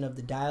portion of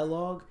the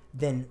dialogue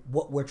than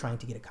what we're trying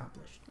to get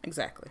accomplished.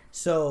 Exactly.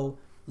 So,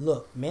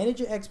 look, manage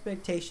your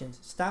expectations.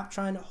 Stop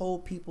trying to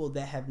hold people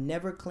that have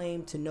never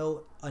claimed to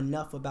know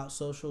enough about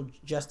social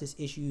justice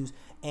issues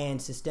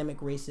and systemic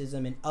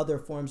racism and other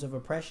forms of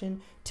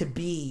oppression to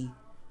be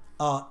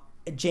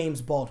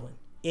James Baldwin.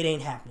 It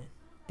ain't happening.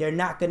 They're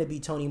not going to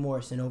be Toni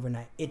Morrison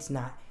overnight. It's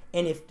not.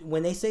 And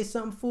when they say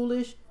something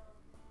foolish,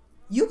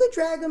 you could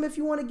drag them if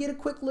you want to get a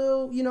quick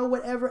little,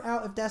 whatever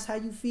out, if that's how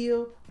you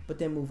feel, but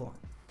then move on.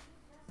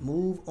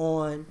 Move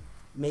on,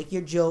 make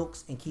your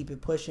jokes, and keep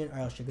it pushing, or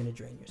else you're going to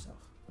drain yourself.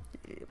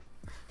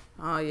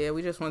 Yeah,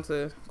 we just want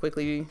to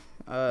quickly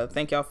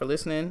thank y'all for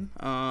listening.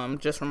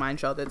 Just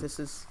remind y'all that this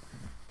is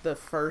the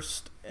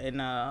first in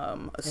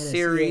a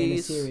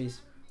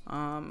series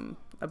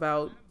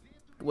about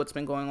what's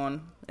been going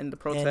on in the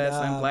protests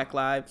and Black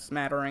Lives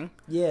Mattering.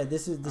 Yeah, the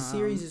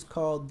series is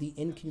called The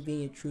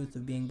Inconvenient Truth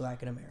of Being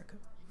Black in America.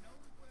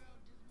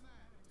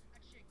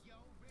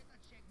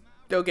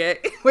 Okay,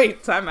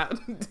 wait, time out.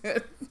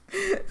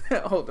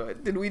 Hold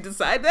on, did we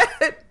decide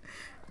that?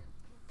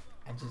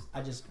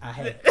 I had to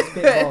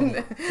spitball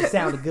it. It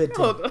sounded good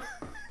to me.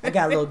 I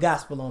got a little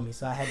gospel on me,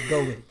 so I had to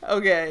go with it.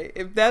 Okay,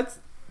 if that's...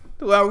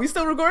 Well, are we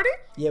still recording?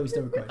 Yeah, we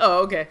still recording.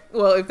 Oh, okay.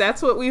 Well, if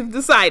that's what we've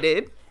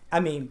decided...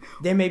 I mean,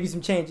 there may be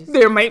some changes.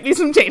 There might be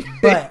some changes.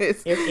 But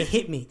it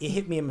hit me. It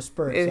hit me in my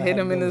spirit. It hit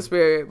him in the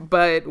spirit.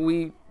 But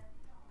we'll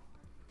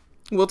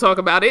talk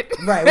about it.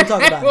 Right, we'll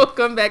talk about it. We'll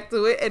come back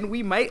to it, and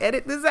we might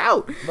edit this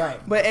out. Right.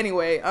 But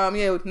anyway,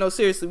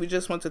 seriously, we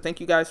just want to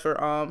thank you guys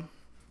for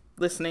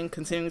listening,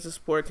 continuing to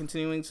support,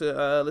 continuing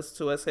to listen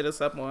to us. Hit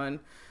us up on...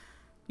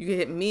 You can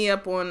hit me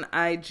up on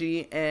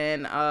IG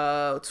and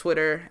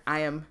Twitter.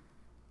 I am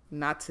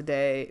not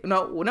today.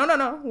 No. What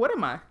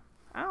am I?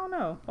 I don't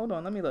know. Hold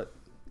on, let me look.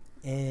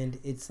 And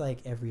it's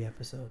like every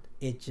episode.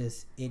 It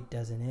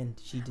doesn't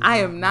end. I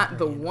am not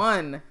the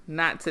one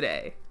not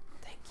today.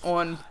 Thank you.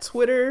 On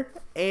Twitter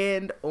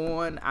and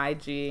on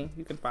IG.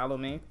 You can follow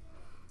me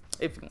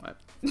if you want.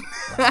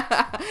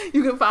 Wow.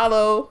 You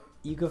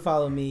can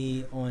follow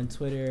me on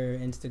Twitter,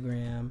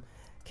 Instagram,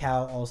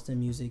 Cal Alston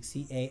Music,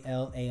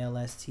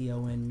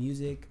 CALALSTON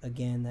Music.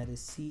 Again, that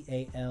is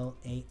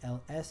CALALSTON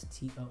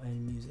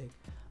Music.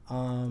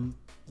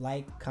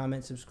 Like,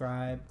 comment,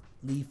 subscribe,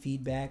 leave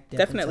feedback.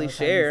 Definitely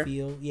share.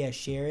 Yeah,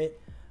 share it.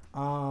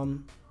 We're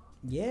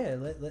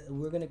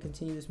gonna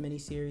continue this mini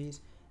series,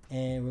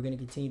 and we're gonna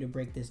continue to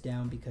break this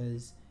down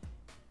because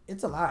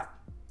it's a lot.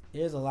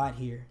 There's a lot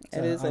here.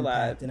 It is a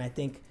lot, and I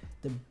think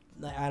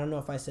I don't know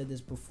if I said this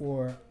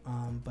before,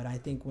 but I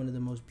think one of the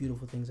most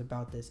beautiful things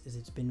about this is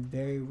it's been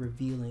very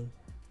revealing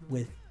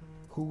with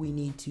who we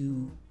need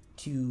to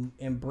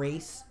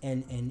embrace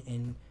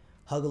and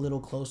hug a little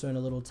closer and a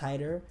little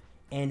tighter,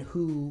 and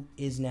who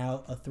is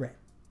now a threat.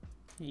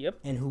 Yep.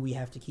 And who we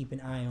have to keep an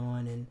eye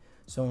on, and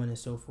so on and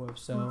so forth.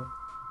 So,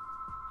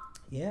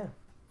 yeah.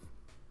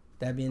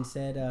 That being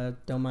said,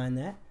 don't mind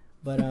that.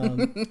 But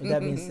with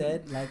that being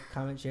said, like,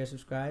 comment, share,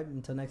 subscribe.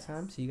 Until next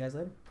time, see you guys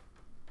later.